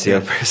that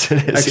SEO person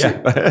is.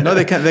 Actually, no,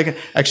 they can.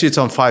 Actually, it's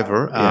on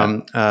Fiverr.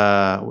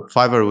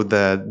 Fiverr with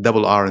the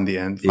double R in the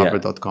end,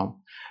 Fiverr.com.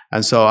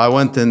 And so I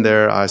went in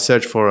there. I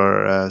searched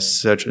for a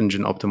search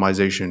engine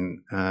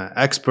optimization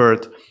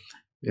expert,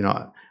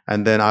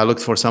 and then I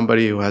looked for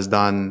somebody who has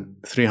done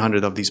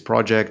 300 of these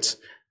projects.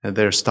 And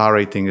their star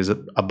rating is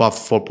above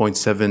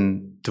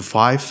 4.7 to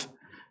 5.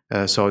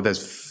 So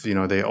that's,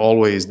 they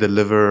always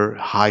deliver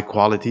high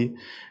quality.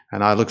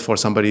 And I looked for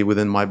somebody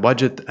within my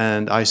budget,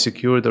 and I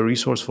secured a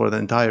resource for the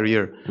entire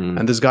year.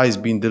 And this guy has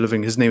been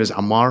delivering. His name is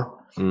Ammar.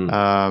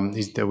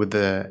 He's there with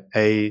the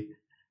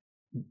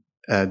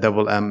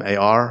double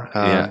MAR.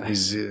 Yeah.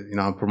 He's,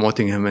 I'm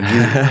promoting him, and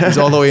he's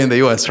all the way in the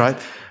US, right?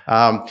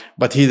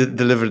 But he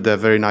delivered a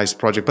very nice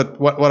project. But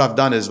what I've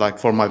done is, like,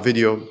 for my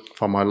video,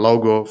 for my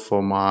logo,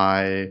 for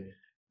my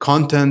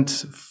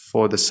content,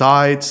 for the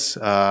sites,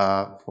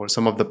 for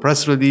some of the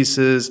press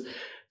releases.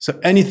 So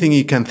anything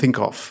you can think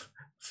of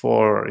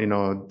for,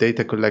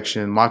 data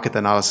collection, market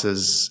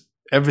analysis,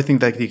 everything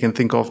that you can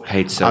think of.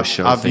 Paid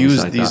social, I've things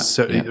used like these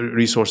that. Yeah.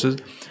 resources,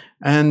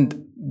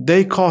 and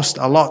they cost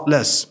a lot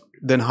less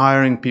than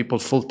hiring people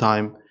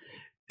full-time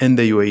in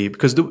the UAE,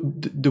 because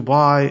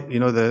Dubai,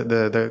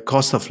 the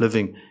cost of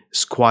living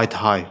is quite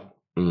high.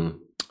 Mm.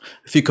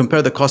 If you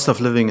compare the cost of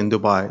living in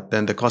Dubai,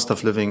 then the cost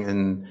of living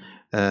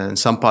in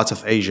some parts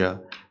of Asia,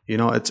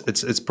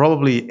 it's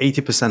probably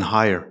 80%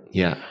 higher.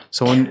 Yeah.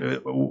 So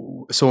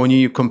when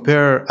you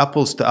compare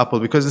apples to apple,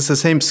 because it's the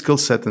same skill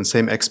set and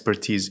same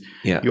expertise,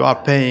 you are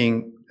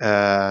paying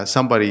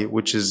somebody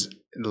which is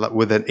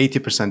with an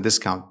 80%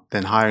 discount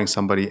than hiring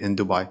somebody in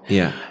Dubai.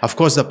 Yeah. Of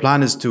course, the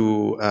plan is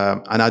to,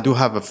 and I do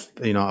have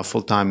a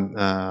full-time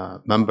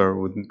member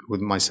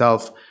with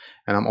myself,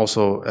 and I'm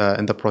also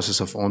in the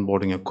process of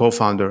onboarding a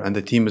co-founder, and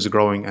the team is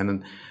growing.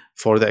 And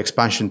for the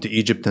expansion to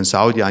Egypt and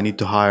Saudi, I need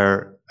to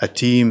hire a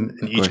team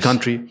in each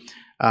country.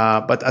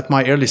 But at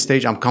my early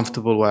stage, I'm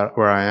comfortable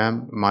where I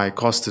am. My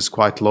cost is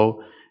quite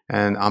low,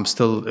 and I'm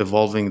still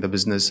evolving the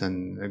business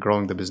and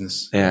growing the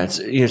business. Yeah,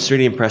 it's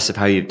really impressive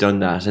how you've done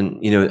that. And,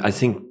 I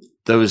think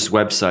those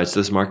websites,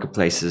 those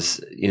marketplaces,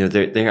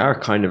 they are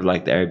kind of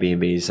like the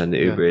Airbnbs and the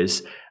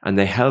Ubers, and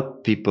they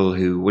help people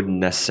who wouldn't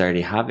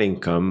necessarily have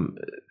income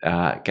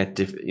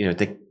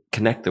they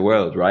connect the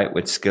world, right,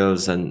 with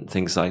skills and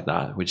things like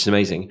that, which is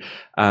amazing.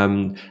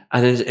 And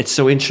it's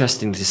so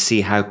interesting to see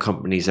how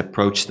companies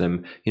approach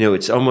them.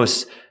 It's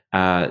almost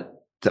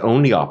the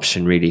only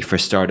option really for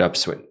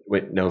startups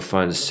with no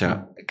funds,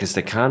 because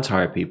they can't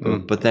hire people.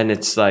 But then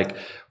it's like,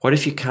 what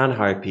if you can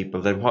hire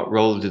people? Then what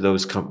role do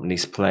those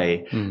companies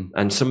play?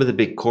 And some of the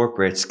big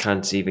corporates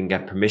can't even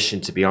get permission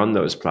to be on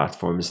those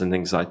platforms and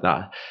things like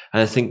that.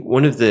 And I think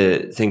one of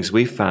the things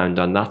we found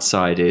on that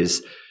side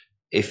is,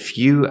 if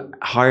you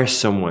hire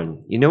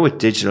someone, with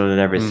digital and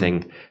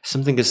everything,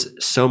 something is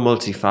so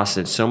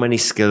multifaceted, so many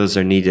skills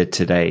are needed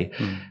today.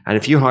 And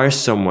if you hire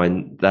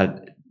someone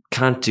that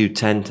can't do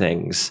 10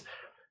 things,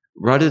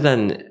 rather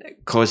than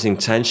causing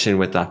tension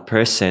with that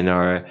person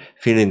or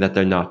feeling that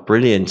they're not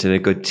brilliant and a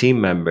good team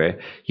member,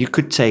 you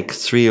could take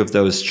 3 of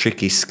those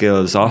tricky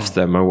skills off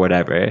them or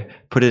whatever,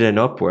 put it in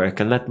Upwork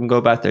and let them go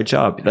about their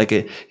job. Like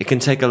it can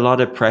take a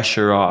lot of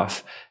pressure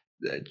off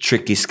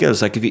tricky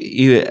skills. Like if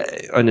you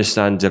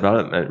understand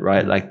development,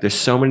 right? Like there's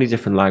so many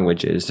different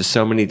languages, there's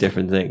so many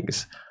different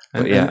things,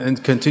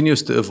 and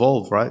continues to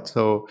evolve, right?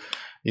 So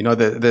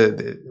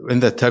the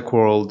in the tech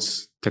world,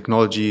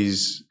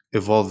 technologies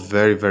evolve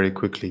very, very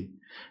quickly,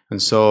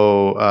 and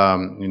so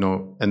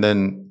and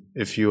then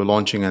if you're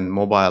launching a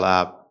mobile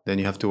app, then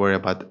you have to worry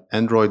about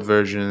Android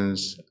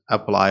versions,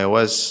 Apple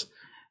iOS,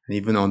 and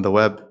even on the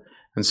web.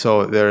 And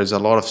so there is a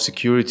lot of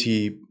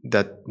security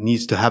that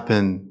needs to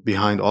happen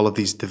behind all of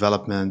these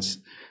developments.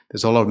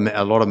 There's a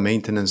lot of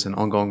maintenance and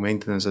ongoing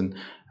maintenance and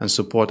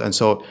support. And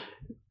so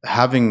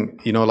having,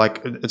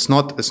 it's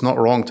not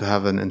wrong to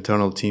have an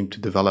internal team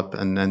to develop.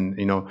 And then,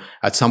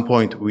 at some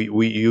point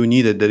you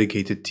need a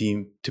dedicated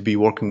team to be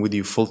working with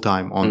you full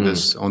time on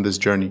this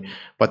journey.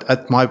 But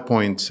at my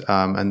point,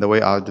 and the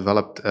way I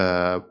developed,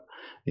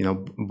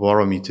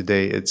 Borrow.me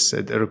today,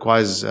 it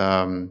requires,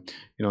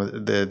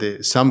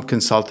 some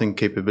consulting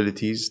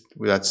capabilities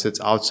that sits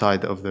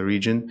outside of the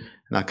region,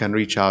 and I can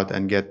reach out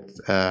and get,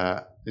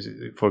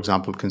 for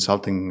example,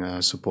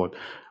 consulting support.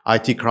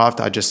 IT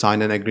Craft, I just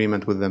signed an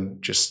agreement with them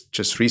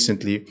just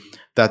recently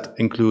that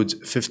includes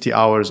 50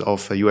 hours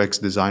of a UX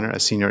designer,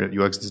 a senior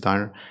UX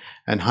designer,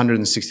 and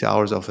 160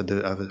 hours of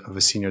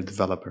a senior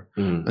developer.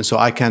 And so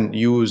I can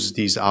use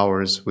these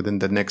hours within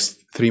the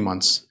next 3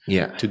 months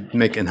to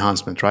make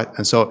enhancement, right?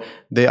 And so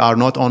they are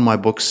not on my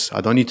books.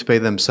 I don't need to pay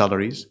them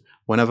salaries.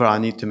 Whenever I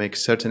need to make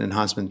certain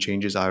enhancement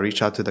changes, I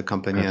reach out to the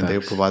company and they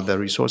provide the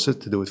resources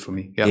to do it for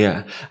me.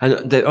 Yeah.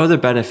 And the other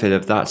benefit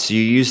of that, so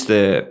you use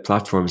the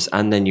platforms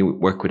and then you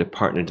work with a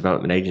partner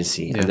development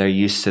agency and they're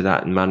used to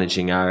that and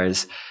managing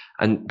hours.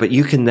 But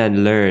you can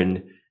then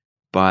learn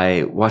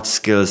by what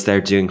skills they're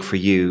doing for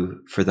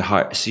you for the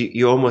hire. So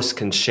you almost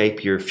can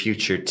shape your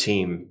future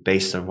team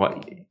based on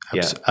what.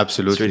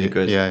 Absolutely. It's really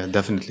good. Yeah,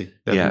 definitely.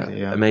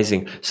 Yeah,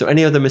 amazing. So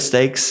any other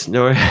mistakes,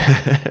 Noor?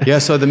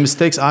 So the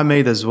mistakes I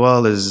made as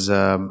well is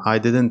I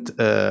didn't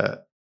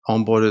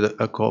onboard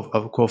a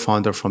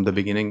co-founder from the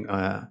beginning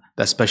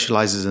that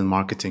specializes in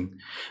marketing.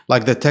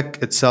 Like the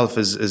tech itself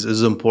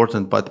is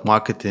important, but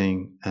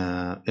marketing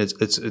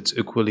it's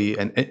equally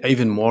and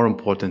even more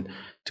important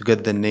to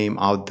get the name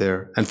out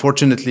there.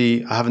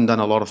 Unfortunately, I haven't done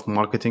a lot of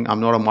marketing.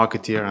 I'm not a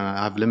marketeer and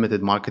I have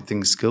limited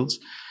marketing skills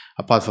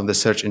apart from the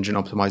search engine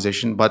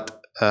optimization.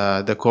 But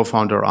the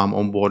co-founder I'm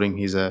onboarding,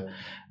 he's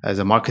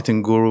a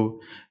marketing guru.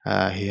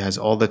 He has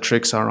all the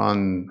tricks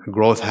around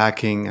growth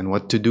hacking and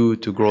what to do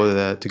to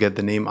grow to get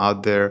the name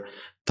out there.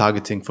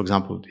 Targeting, for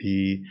example,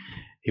 he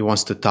he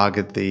wants to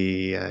target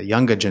the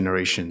younger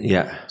generation.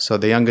 Yeah. So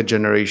the younger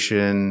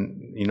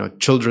generation,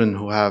 children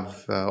who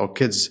have or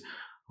kids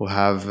who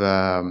have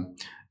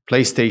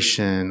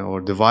PlayStation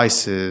or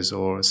devices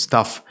or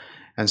stuff,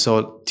 and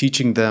so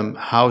teaching them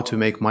how to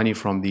make money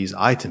from these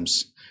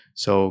items.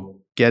 So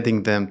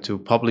getting them to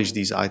publish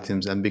these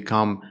items and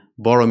become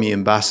Borrow.me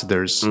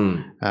ambassadors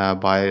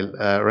by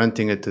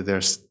renting it to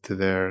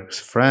their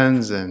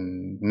friends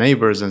and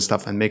neighbors and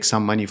stuff, and make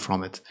some money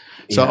from it.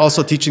 So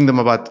also teaching them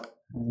about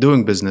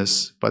doing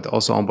business, but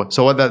also on board.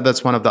 So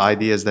that's one of the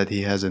ideas that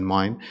he has in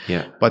mind.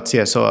 Yeah. But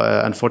yeah, so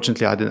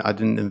unfortunately, I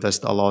didn't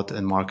invest a lot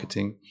in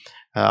marketing.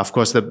 Of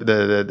course,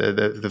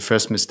 the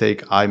first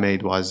mistake I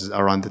made was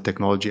around the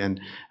technology, and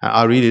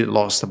I really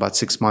lost about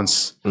 6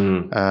 months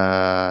in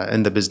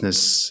the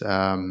business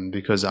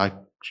because I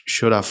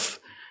should have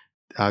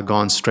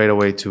gone straight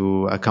away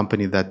to a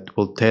company that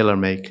will tailor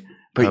make.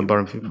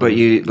 But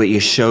you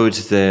showed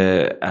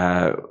the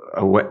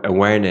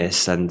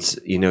awareness, and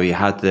you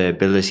had the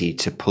ability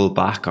to pull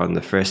back on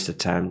the first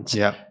attempt,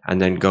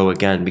 and then go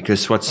again.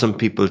 Because what some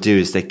people do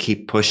is they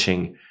keep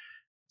pushing.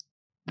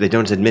 They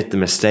don't admit the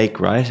mistake,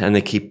 right? And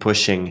they keep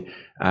pushing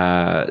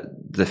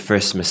the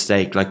first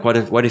mistake. Like,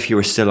 what if you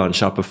were still on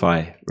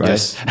Shopify, right?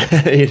 Yes.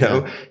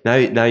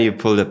 Now you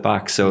pulled it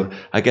back. So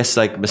I guess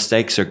like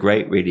mistakes are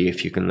great, really,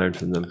 if you can learn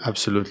from them.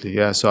 Absolutely,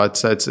 yeah. So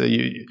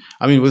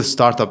with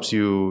startups,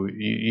 you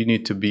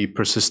need to be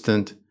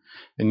persistent,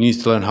 and you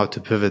need to learn how to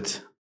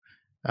pivot.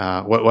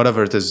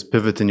 Whatever it is,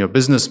 pivot in your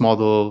business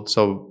model.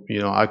 So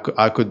I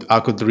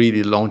could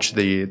really launch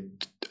the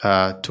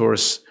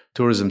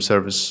tourism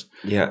service.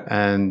 Yeah.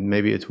 And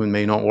maybe it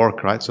may not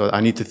work, right? So I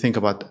need to think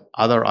about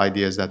other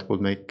ideas that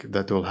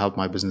will help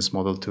my business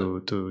model to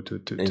do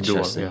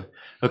well. Yeah.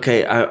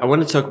 Okay, I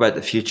want to talk about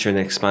the future and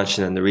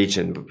expansion in the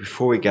region, but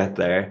before we get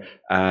there,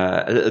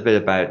 a little bit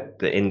about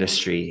the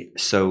industry.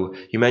 So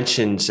you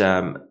mentioned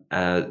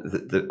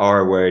the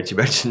R word, you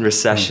mentioned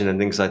recession and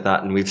things like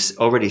that, and we've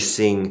already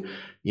seen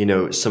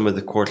some of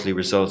the quarterly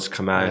results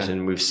come out,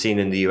 and we've seen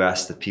in the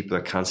US that people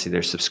are canceling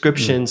their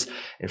subscriptions.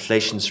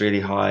 Inflation's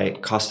really high,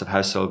 cost of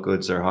household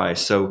goods are high.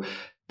 So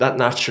that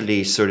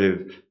naturally sort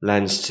of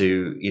lends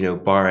to,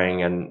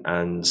 borrowing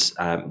and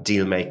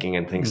deal making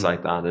and things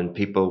like that, and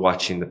people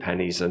watching the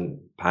pennies and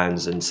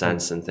pounds and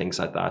cents and things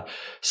like that.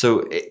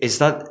 So is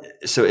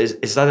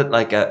that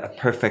like a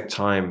perfect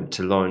time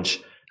to launch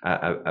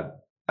a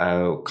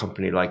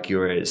company like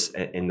yours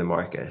in the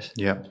market?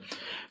 Yeah.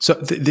 So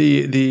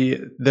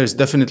there's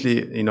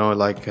definitely an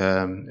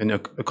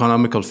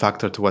economical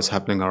factor to what's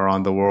happening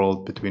around the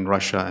world between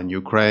Russia and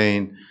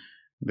Ukraine,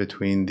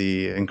 between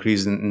the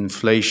increase in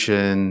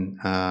inflation,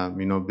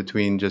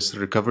 between just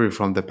recovery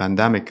from the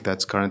pandemic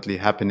that's currently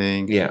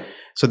happening. Yeah.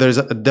 So there's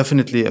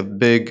definitely a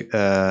big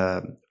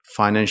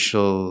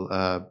financial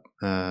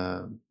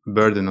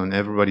burden on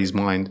everybody's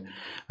mind,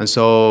 and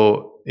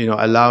so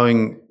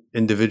allowing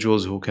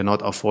individuals who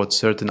cannot afford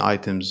certain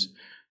items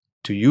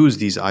to use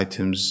these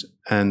items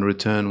and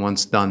return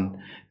once done,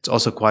 it's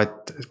also quite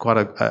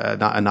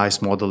a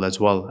nice model as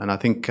well. And I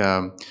think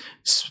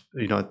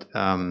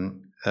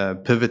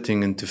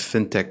pivoting into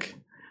fintech,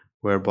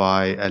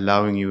 whereby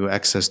allowing you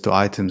access to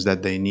items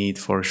that they need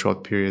for a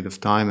short period of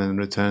time and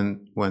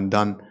return when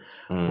done,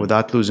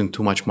 without losing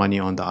too much money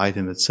on the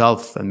item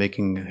itself and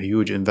making a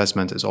huge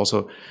investment, is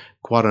also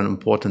quite an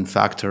important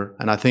factor.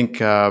 And I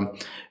think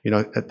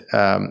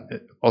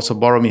also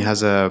Borrow.me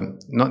has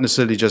not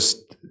necessarily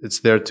just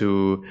it's there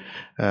to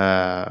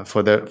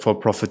for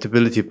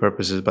profitability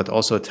purposes, but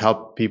also to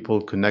help people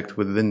connect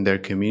within their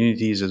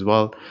communities as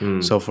well.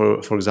 So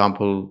for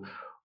example,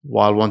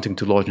 while wanting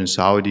to launch in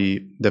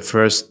Saudi, the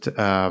first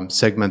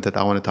segment that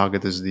I want to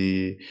target is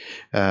the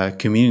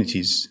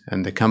communities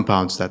and the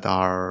compounds that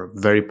are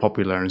very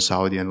popular in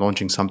Saudi, and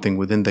launching something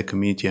within the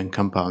community and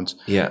compounds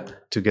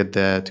to get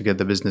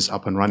the business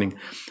up and running.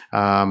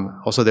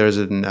 Also, there's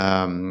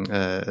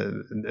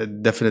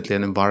definitely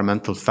an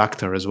environmental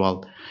factor as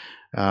well.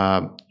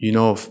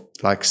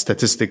 Like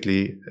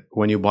statistically,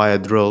 when you buy a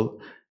drill,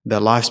 the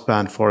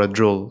lifespan for a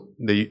drill,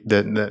 the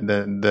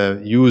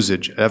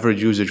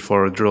average usage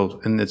for a drill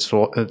in its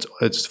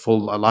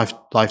full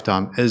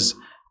lifetime is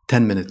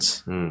 10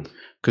 minutes.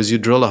 Because you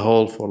drill a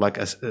hole for like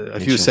a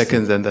few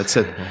seconds and that's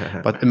it.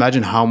 But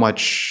imagine how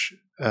much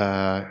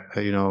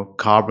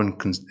carbon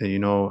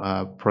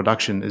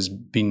production is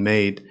being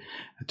made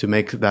to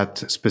make that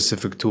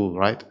specific tool,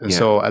 right? And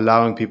so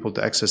allowing people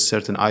to access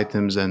certain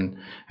items and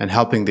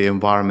helping the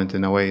environment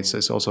in a way,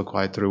 it's also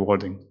quite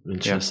rewarding.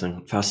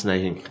 Interesting.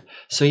 Fascinating.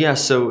 So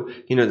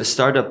the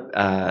startup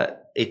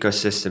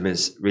ecosystem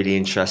is really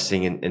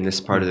interesting in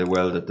this part of the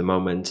world at the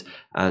moment,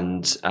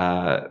 and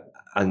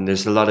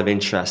there's a lot of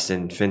interest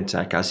in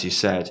fintech, as you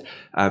said,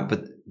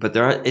 but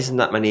there isn't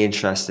that many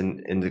interest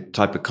in the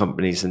type of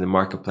companies in the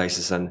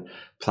marketplaces and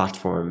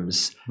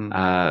platforms.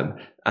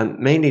 And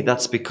mainly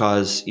that's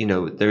because,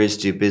 there is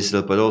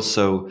Dubizzle, but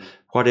also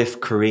what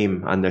if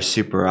Careem and their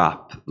super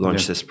app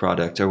launched this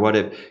product? Or what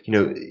if,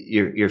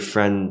 your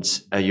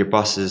friend, your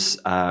boss's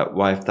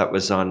wife that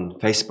was on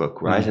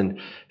Facebook, right? And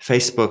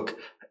Facebook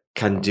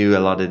can do a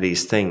lot of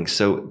these things.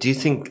 So do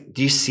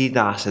you see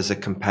that as a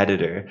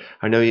competitor?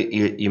 I know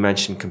you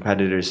mentioned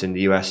competitors in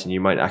the US, and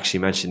you might actually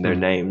mention their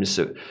names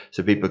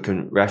so people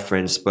can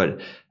reference, but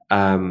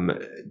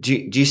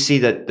do you see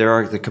that there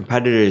are the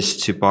competitors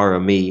to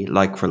Borrow.me,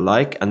 like for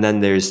like, and then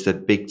there's the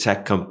big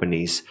tech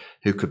companies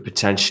who could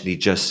potentially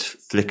just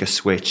flick a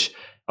switch,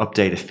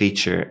 update a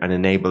feature, and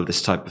enable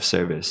this type of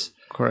service?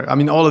 Correct. I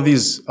mean, all of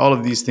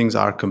these things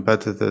are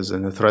competitors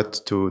and a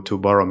threat to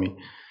Borrow.me.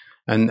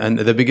 And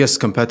the biggest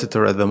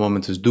competitor at the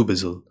moment is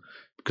Dubizzle,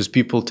 because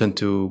people tend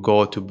to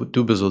go to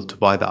Dubizzle to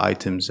buy the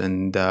items,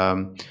 and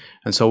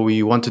so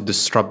we want to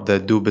disrupt the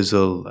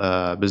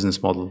Dubizzle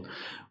business model.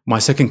 My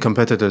second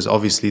competitor is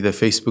obviously the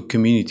Facebook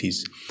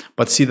communities,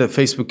 but see, the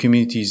Facebook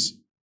communities,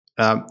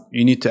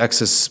 you need to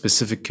access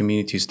specific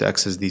communities to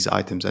access these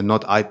items, and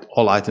not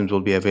all items will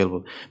be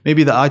available.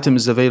 Maybe the item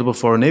is available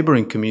for a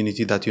neighboring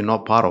community that you're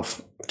not part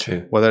of.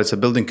 True. Whether it's a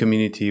building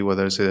community,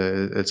 whether it's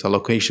a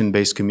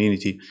location-based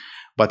community.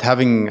 But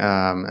having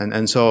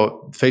and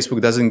so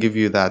Facebook doesn't give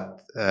you that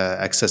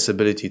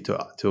accessibility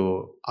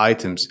to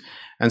items,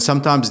 and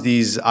sometimes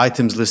these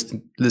items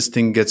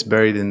listing gets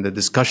buried in the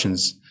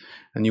discussions,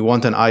 and you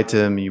want an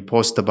item, you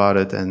post about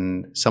it,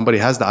 and somebody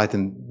has the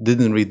item,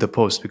 didn't read the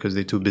post because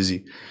they're too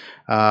busy.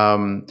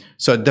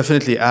 So it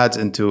definitely adds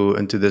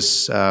into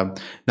this.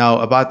 Now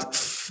about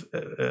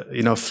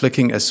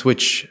flicking a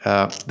switch,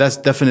 that's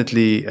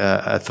definitely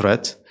a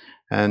threat,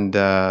 and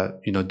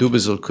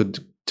Dubizzle could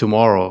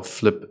tomorrow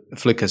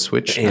flick a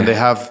switch, and they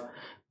have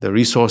the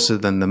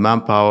resources and the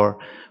manpower,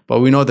 but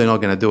we know they're not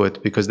going to do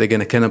it because they're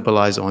going to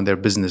cannibalize on their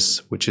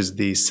business, which is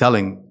the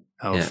selling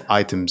of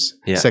items,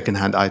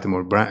 second-hand item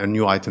or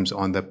new items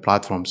on the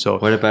platform. So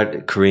what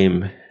about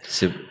Careem?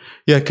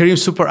 Careem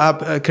Super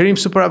App. Careem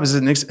Super App is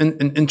an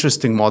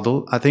interesting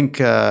model. I think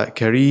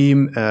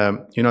Careem,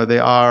 they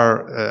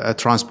are a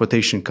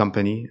transportation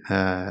company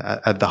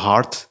at the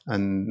heart,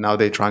 and now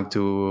they're trying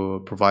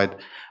to provide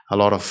a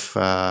lot of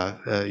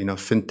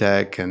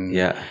fintech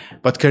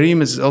but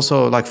Careem is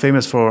also like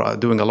famous for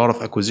doing a lot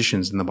of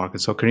acquisitions in the market.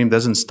 So Careem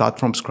doesn't start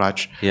from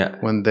scratch.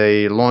 When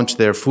they launched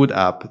their food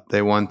app,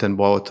 they went and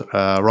bought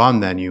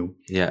Rammenu.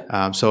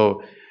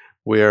 So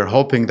we're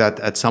hoping that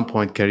at some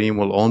point Careem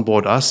will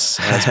onboard us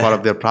as part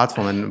of their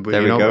platform, and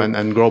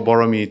and grow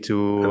Borrow.me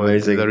to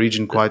the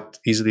region quite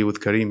easily with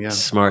Careem.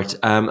 Smart.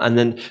 And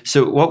then,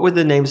 so what were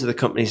the names of the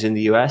companies in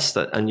the US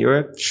and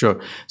Europe? Sure.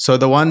 So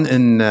the one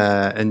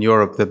in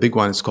Europe, the big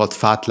one, is called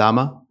Fat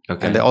Llama,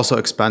 and they also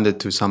expanded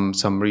to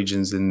some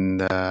regions in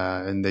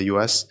the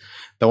US.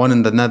 The one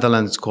in the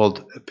Netherlands is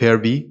called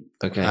Peerby.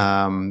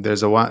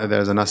 There's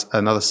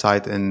another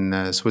site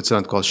in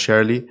Switzerland called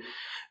Sharely.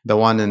 The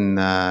one in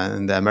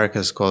the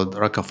Americas is called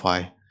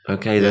Rakify.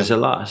 There's a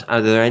lot. Are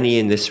there any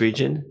in this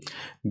region?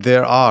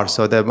 There are.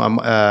 So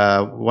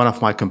one of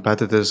my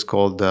competitors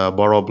called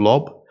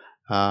Borrowblob.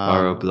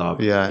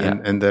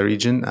 In the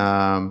region.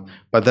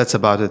 But that's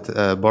about it,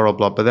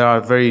 Borrowblob. But there are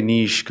very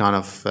niche kind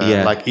of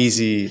like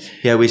Easy.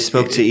 Yeah, we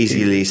spoke to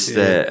Easy Lease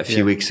a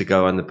few weeks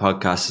ago on the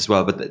podcast as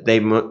well, but they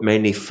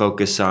mainly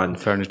focus on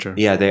furniture.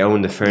 Yeah, they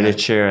own the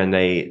furniture and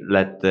they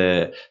let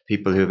the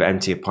people who have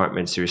empty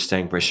apartments who are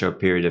staying for a short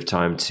period of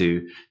time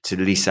to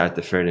lease out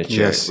the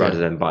furniture rather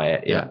than buy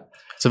it.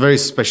 It's a very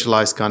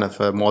specialized kind of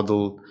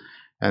model,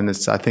 and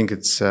I think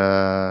it's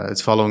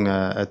following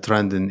a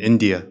trend in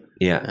India.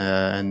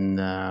 And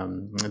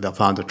the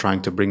founder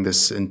trying to bring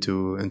this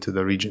into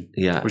the region,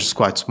 which is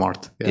quite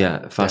smart.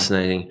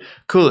 Fascinating.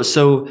 Cool.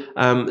 So,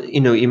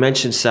 you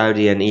mentioned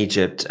Saudi and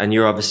Egypt, and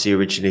you're obviously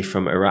originally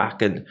from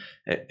Iraq, and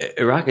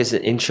Iraq is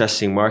an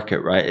interesting market,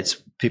 right? It's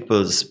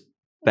people's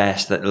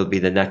bet that it'll be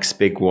the next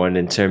big one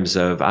in terms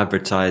of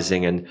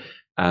advertising, and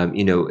I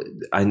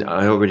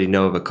already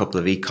know of a couple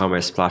of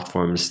e-commerce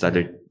platforms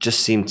that just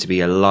seem to be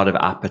a lot of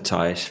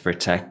appetite for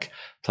tech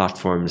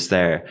platforms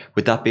there.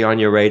 Would that be on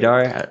your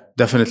radar?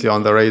 Definitely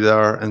on the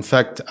radar. In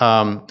fact,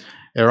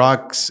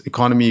 Iraq's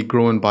economy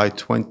grown by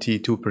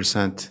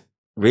 22%.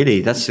 Really?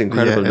 That's an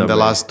incredible number. In the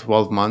last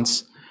 12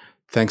 months,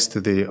 thanks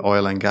to the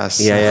oil and gas.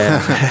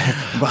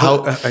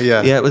 Well,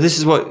 this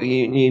is what,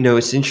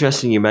 it's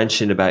interesting you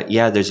mentioned about,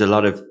 there's a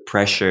lot of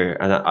pressure,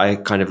 and I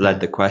kind of led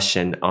the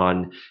question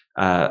on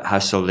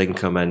household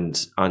income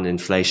and on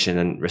inflation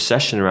and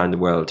recession around the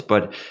world.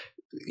 But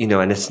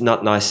and it's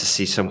not nice to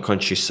see some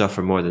countries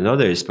suffer more than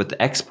others, but the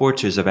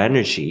exporters of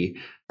energy,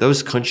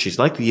 those countries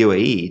like the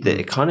UAE, the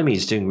economy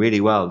is doing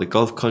really well. The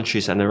Gulf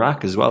countries and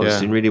Iraq as well is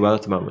doing really well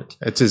at the moment.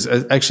 It is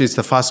actually, it's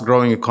the fast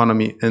growing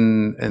economy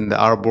in the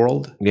Arab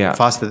world,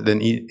 faster than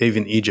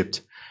even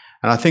Egypt.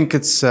 And I think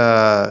it's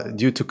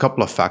due to a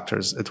couple of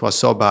factors. It was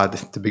so bad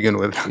to begin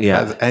with.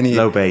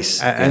 Low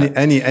base.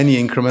 Any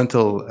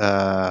incremental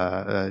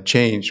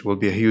change will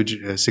be a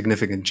huge,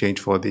 significant change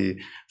for the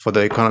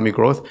economy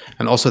growth,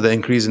 and also the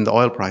increase in the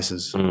oil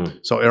prices.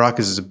 So Iraq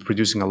is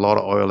producing a lot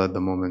of oil at the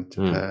moment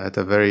at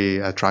a very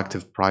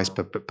attractive price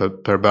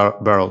per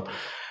barrel.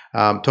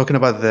 Talking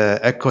about the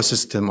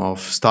ecosystem of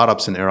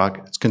startups in Iraq,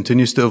 it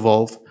continues to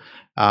evolve.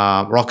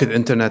 Rocket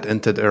Internet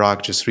entered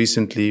Iraq just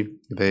recently.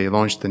 They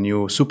launched a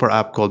new super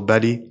app called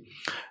Belly.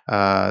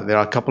 There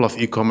are a couple of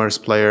e-commerce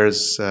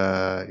players.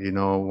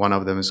 One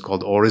of them is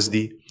called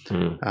Orisdi,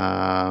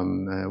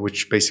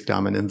 which basically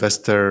I'm an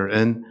investor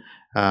in.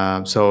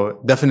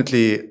 So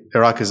definitely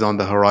Iraq is on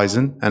the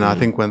horizon, and I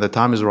think when the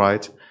time is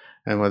right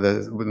and when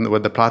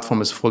the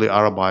platform is fully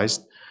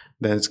Arabized,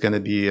 then it's going to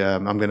be,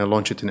 I'm going to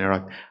launch it in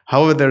Iraq.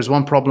 However, there's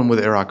one problem with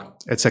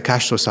Iraq. It's a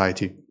cash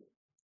society.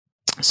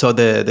 So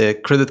the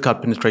credit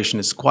card penetration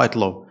is quite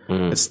low.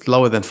 It's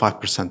lower than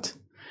 5%.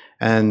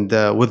 And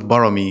with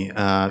BorrowMe,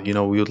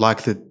 we would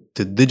like to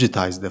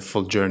digitize the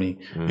full journey,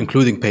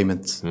 including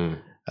payments.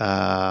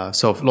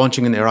 So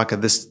launching in Iraq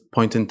at this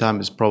point in time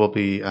is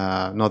probably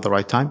not the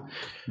right time.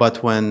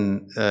 But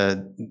when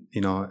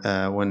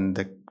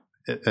the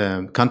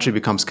country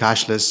becomes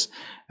cashless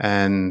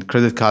and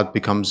credit card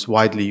becomes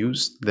widely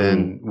used,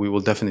 then we will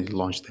definitely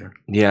launch there.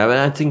 Yeah, and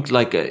I think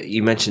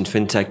you mentioned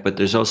fintech, but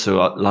there's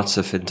also lots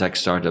of fintech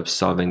startups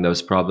solving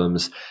those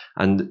problems.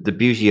 And the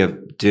beauty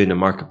of doing a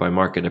market by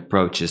market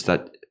approach is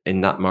that in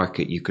that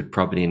market, you could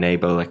probably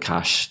enable a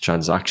cash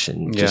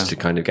transaction just to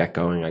kind of get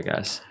going, I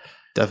guess.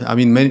 Definitely. I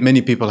mean,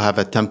 many people have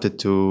attempted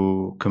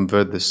to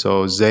convert this.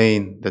 So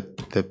Zain,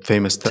 the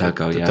famous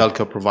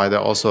telco provider,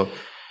 also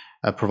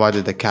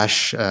provided the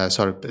cash,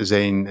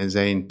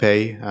 Zain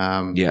Pay.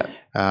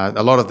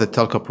 A lot of the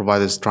telco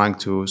providers trying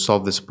to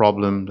solve this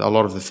problem. A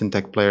lot of the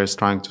fintech players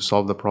trying to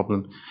solve the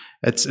problem.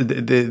 It's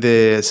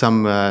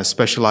some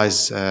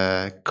specialized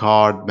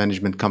card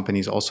management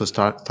companies also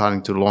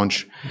starting to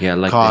launch. Yeah,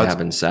 like cards. They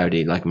have in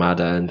Saudi, like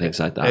MADA and things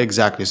like that.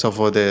 Exactly. So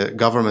for the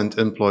government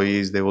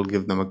employees, they will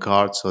give them a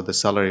card, so the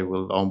salary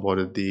will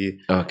onboard the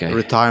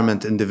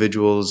retirement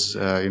individuals.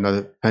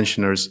 The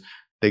pensioners,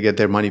 they get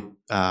their money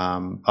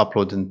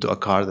uploaded into a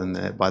card,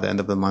 and by the end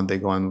of the month, they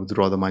go and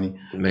withdraw the money.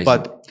 Amazing.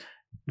 But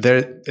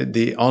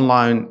the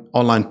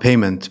online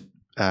payment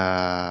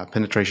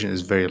penetration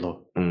is very low.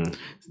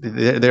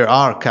 There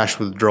are cash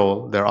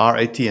withdrawal. There are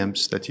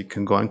ATMs that you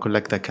can go and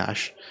collect the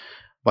cash,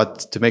 but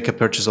to make a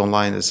purchase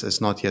online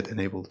is not yet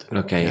enabled.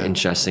 Okay,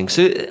 interesting.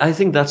 So I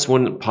think that's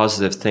one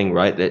positive thing,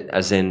 right? That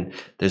as in,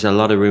 there's a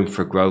lot of room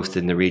for growth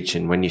in the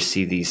region when you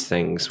see these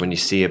things, when you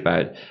see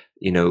about,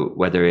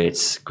 whether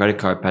it's credit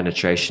card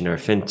penetration or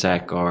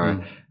fintech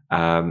or,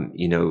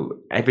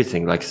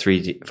 everything like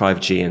 3G,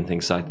 5G and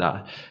things like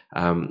that.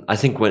 I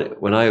think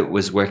when I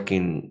was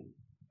working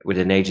with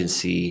an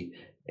agency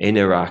in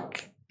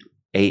Iraq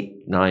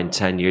 8, 9,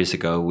 10 years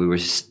ago, we were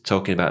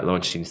talking about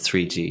launching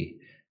 3G,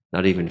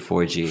 not even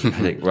 4G, I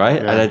think, right?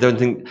 And I don't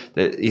think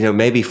that,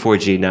 maybe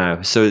 4G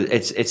now. So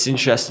it's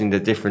interesting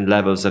the different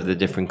levels of the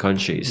different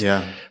countries.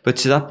 Yeah. But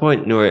to that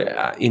point,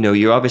 Noor,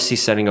 you're obviously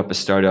setting up a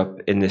startup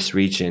in this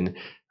region.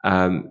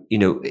 In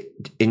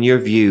your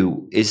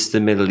view, is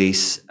the Middle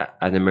East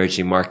an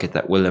emerging market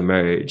that will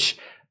emerge?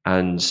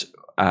 And,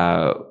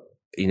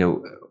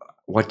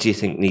 what do you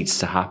think needs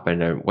to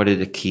happen, or what are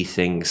the key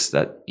things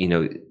that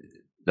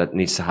that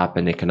needs to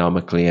happen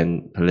economically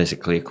and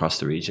politically across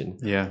the region?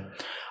 Yeah,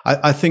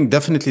 I think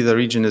definitely the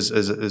region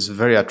is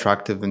very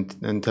attractive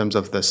in terms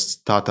of the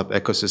startup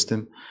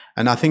ecosystem,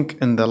 and I think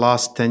in the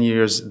last 10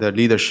 years, the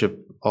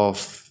leadership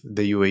of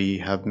the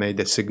UAE have made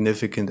a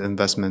significant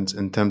investment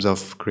in terms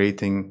of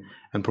creating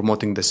and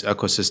promoting this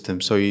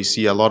ecosystem. So you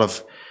see a lot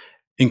of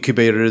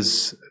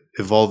incubators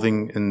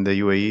evolving in the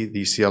UAE.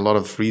 You see a lot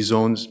of free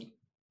zones.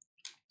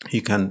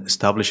 You can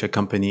establish a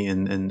company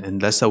in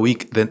less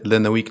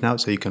than a week now.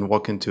 So you can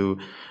walk into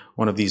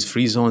one of these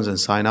free zones and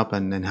sign up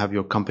and have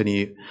your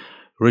company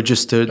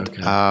registered.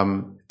 Okay.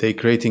 They're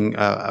creating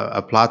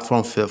a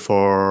platform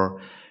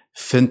for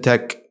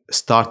fintech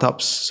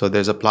startups. So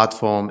there's a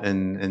platform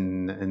in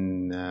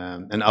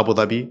Abu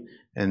Dhabi,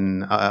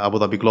 in Abu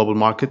Dhabi Global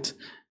Market.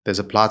 There's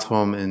a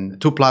platform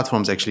two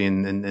platforms actually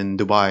in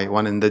Dubai,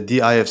 one in the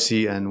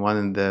DIFC and one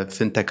in the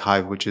FinTech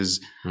Hive, which is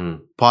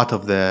part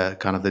of the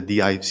kind of the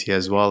DIFC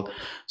as well.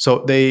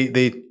 So they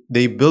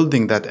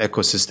building that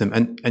ecosystem,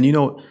 and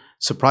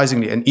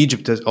surprisingly, and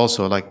Egypt is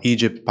also, like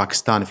Egypt,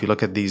 Pakistan. If you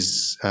look at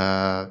these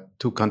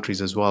two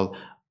countries as well,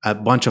 a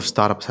bunch of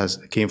startups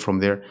came from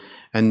there.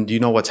 And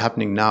what's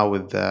happening now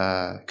with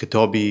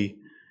Kitobi,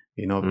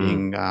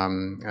 being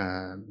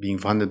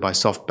funded by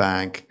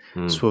SoftBank.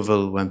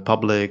 Swivel went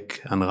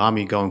public, and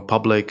Rami going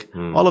public.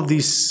 All of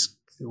these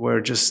were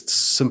just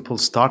simple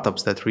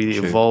startups that really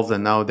evolved,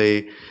 and now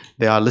they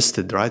are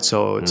listed, right?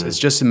 So it's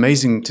just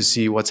amazing to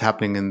see what's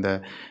happening in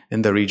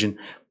the region.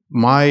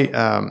 My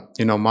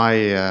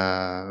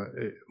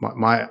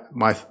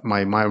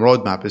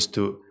roadmap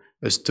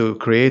is to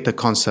create a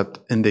concept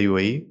in the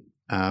UAE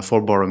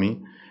for BorrowMe,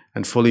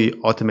 and fully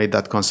automate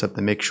that concept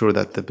and make sure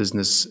that the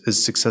business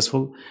is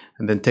successful,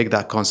 and then take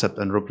that concept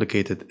and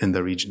replicate it in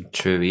the region.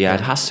 True. Yeah,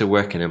 it has to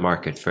work in a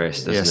market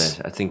first, doesn't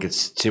it? I think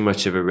it's too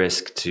much of a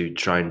risk to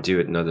try and do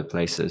it in other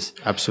places.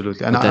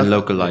 Absolutely. And then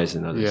localize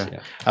in others.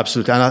 Yeah,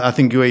 absolutely. And I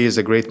think UAE is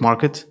a great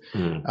market.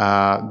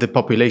 The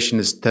population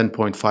is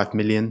 10.5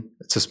 million.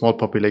 It's a small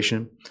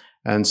population.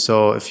 And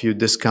so if you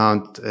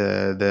discount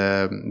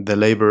the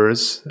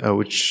laborers,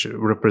 which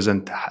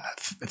represent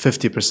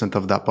 50%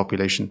 of that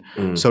population,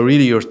 so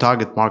really your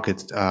target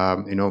market,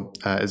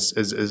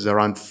 is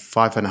around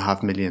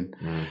 5.5 million.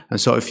 And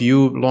so if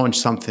you launch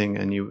something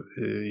and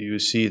you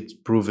see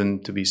it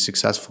proven to be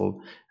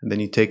successful, and then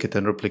you take it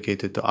and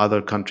replicate it to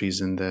other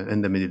countries in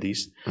the Middle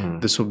East,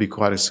 this will be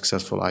quite a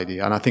successful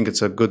idea. And I think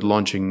it's a good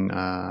launching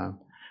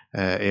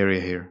area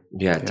here.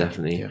 Yeah,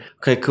 definitely. Yeah.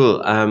 Okay,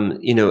 cool.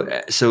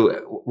 So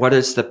what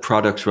is the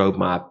product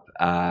roadmap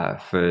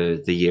for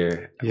the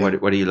year? Yeah.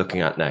 What are you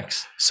looking at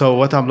next? So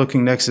what I'm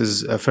looking next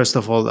is, first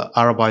of all, the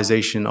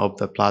Arabization of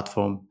the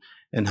platform,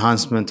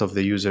 enhancement of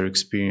the user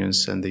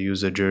experience and the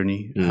user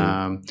journey,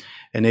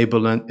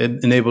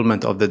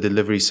 enablement of the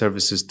delivery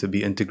services to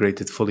be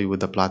integrated fully with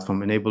the platform,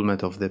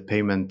 enablement of the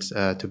payment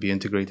to be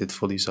integrated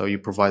fully. So you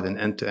provide an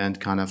end-to-end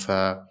kind of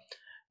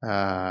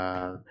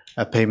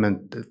a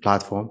payment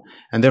platform,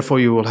 and therefore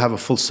you will have a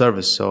full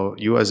service. So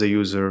you as a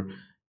user,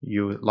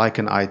 you like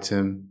an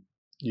item,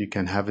 you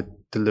can have it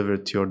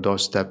delivered to your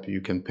doorstep,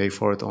 you can pay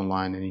for it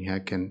online, and you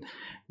can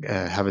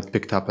have it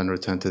picked up and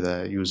returned to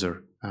the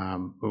user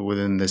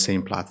within the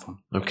same platform.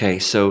 Okay,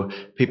 so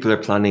people are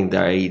planning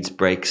their Eid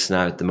breaks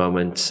now at the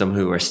moment. Some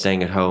who are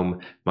staying at home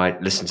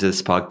might listen to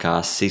this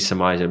podcast, see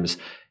some items.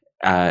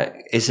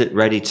 Is it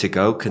ready to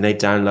go? Can they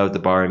download the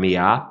BorrowMe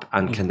app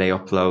and can they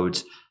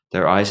upload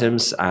their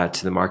items to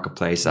the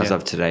marketplace as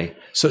of today?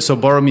 So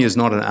BorrowMe is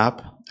not an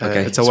app.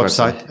 Okay, it's a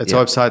website. It's a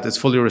website. It's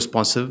fully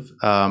responsive.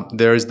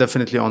 There is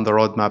definitely on the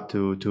roadmap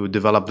to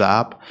develop the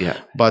app. Yeah.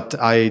 But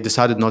I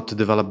decided not to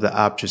develop the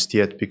app just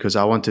yet because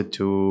I wanted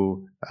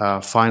to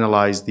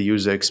finalize the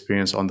user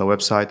experience on the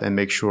website and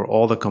make sure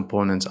all the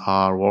components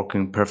are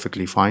working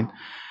perfectly fine.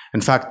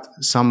 In fact,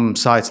 some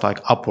sites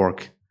like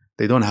Upwork,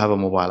 they don't have a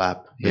mobile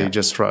app. They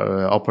just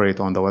operate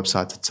on the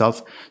website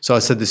itself. So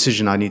it's a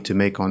decision I need to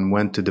make on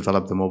when to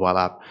develop the mobile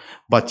app.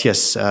 But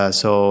yes,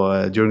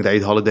 during the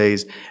Eid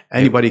holidays,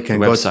 anybody can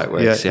go to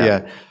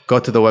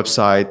the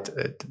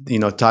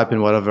website, type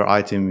in whatever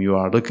item you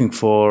are looking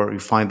for, you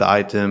find the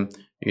item,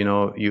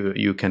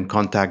 you can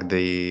contact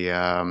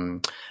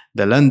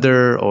the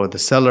lender or the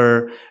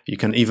seller. You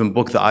can even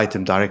book the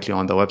item directly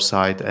on the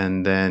website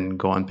and then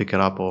go and pick it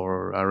up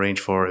or arrange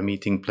for a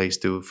meeting place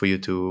for you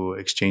to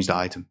exchange the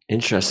item.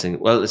 Interesting.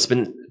 Well, it's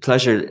been a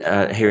pleasure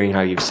hearing how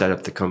you've set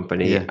up the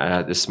company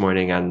this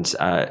morning, and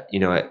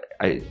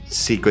I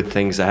see good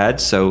things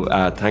ahead. So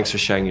thanks for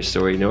sharing your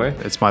story, Noor.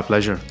 It's my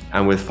pleasure.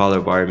 And we'll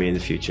follow BorrowMe in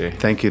the future.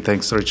 Thank you.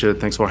 Thanks, Richard.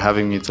 Thanks for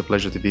having me. It's a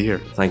pleasure to be here.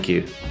 Thank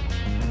you.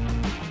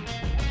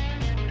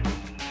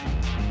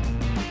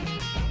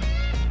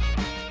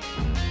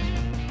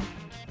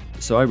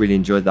 So I really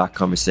enjoyed that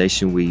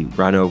conversation. We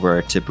ran over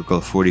our typical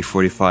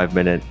 40-45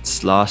 minute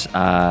slot,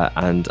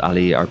 and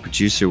Ali, our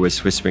producer,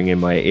 was whispering in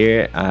my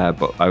ear,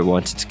 but I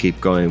wanted to keep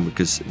going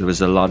because there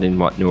was a lot in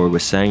what Noor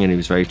was saying, and he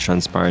was very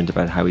transparent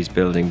about how he's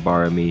building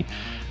BorrowMe.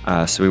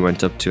 So we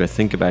went up to, I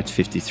think, about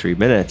 53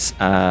 minutes.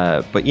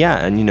 But yeah,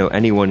 and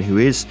anyone who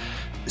is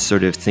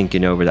sort of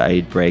thinking over the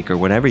Eid break, or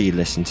whenever you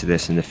listen to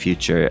this in the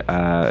future,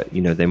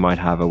 they might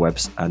have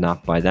an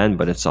app by then,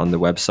 but it's on the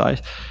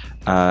website.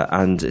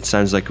 And it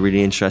sounds like a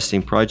really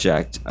interesting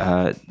project.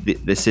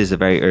 This is a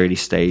very early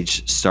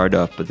stage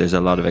startup, but there's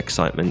a lot of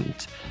exciting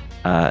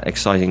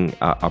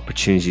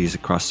opportunities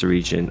across the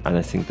region, and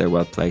I think they're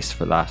well placed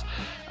for that.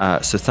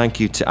 So thank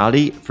you to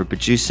Ali for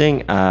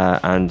producing,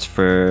 and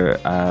to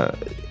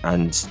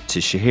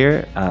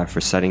Shahir for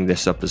setting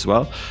this up as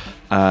well.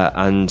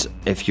 And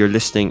if you're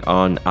listening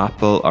on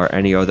Apple or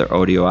any other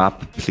audio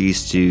app,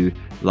 please do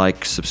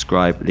like,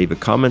 subscribe, leave a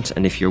comment.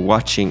 And if you're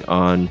watching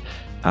on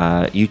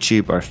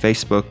YouTube or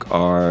Facebook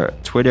or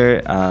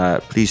Twitter,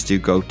 please do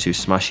go to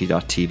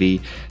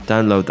smashy.tv,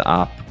 download the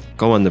app,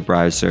 go on the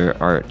browser,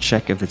 or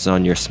check if it's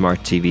on your smart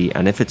TV.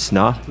 And if it's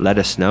not, let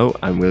us know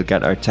and we'll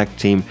get our tech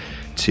team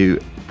to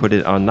put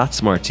it on that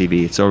smart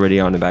TV. It's already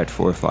on about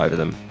 4 or 5 of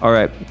them. All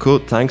right, cool,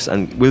 thanks.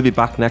 And we'll be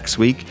back next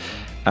week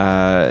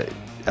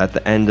at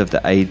the end of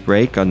the Eid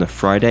break on the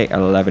Friday at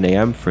 11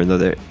 a.m. for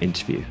another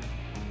interview.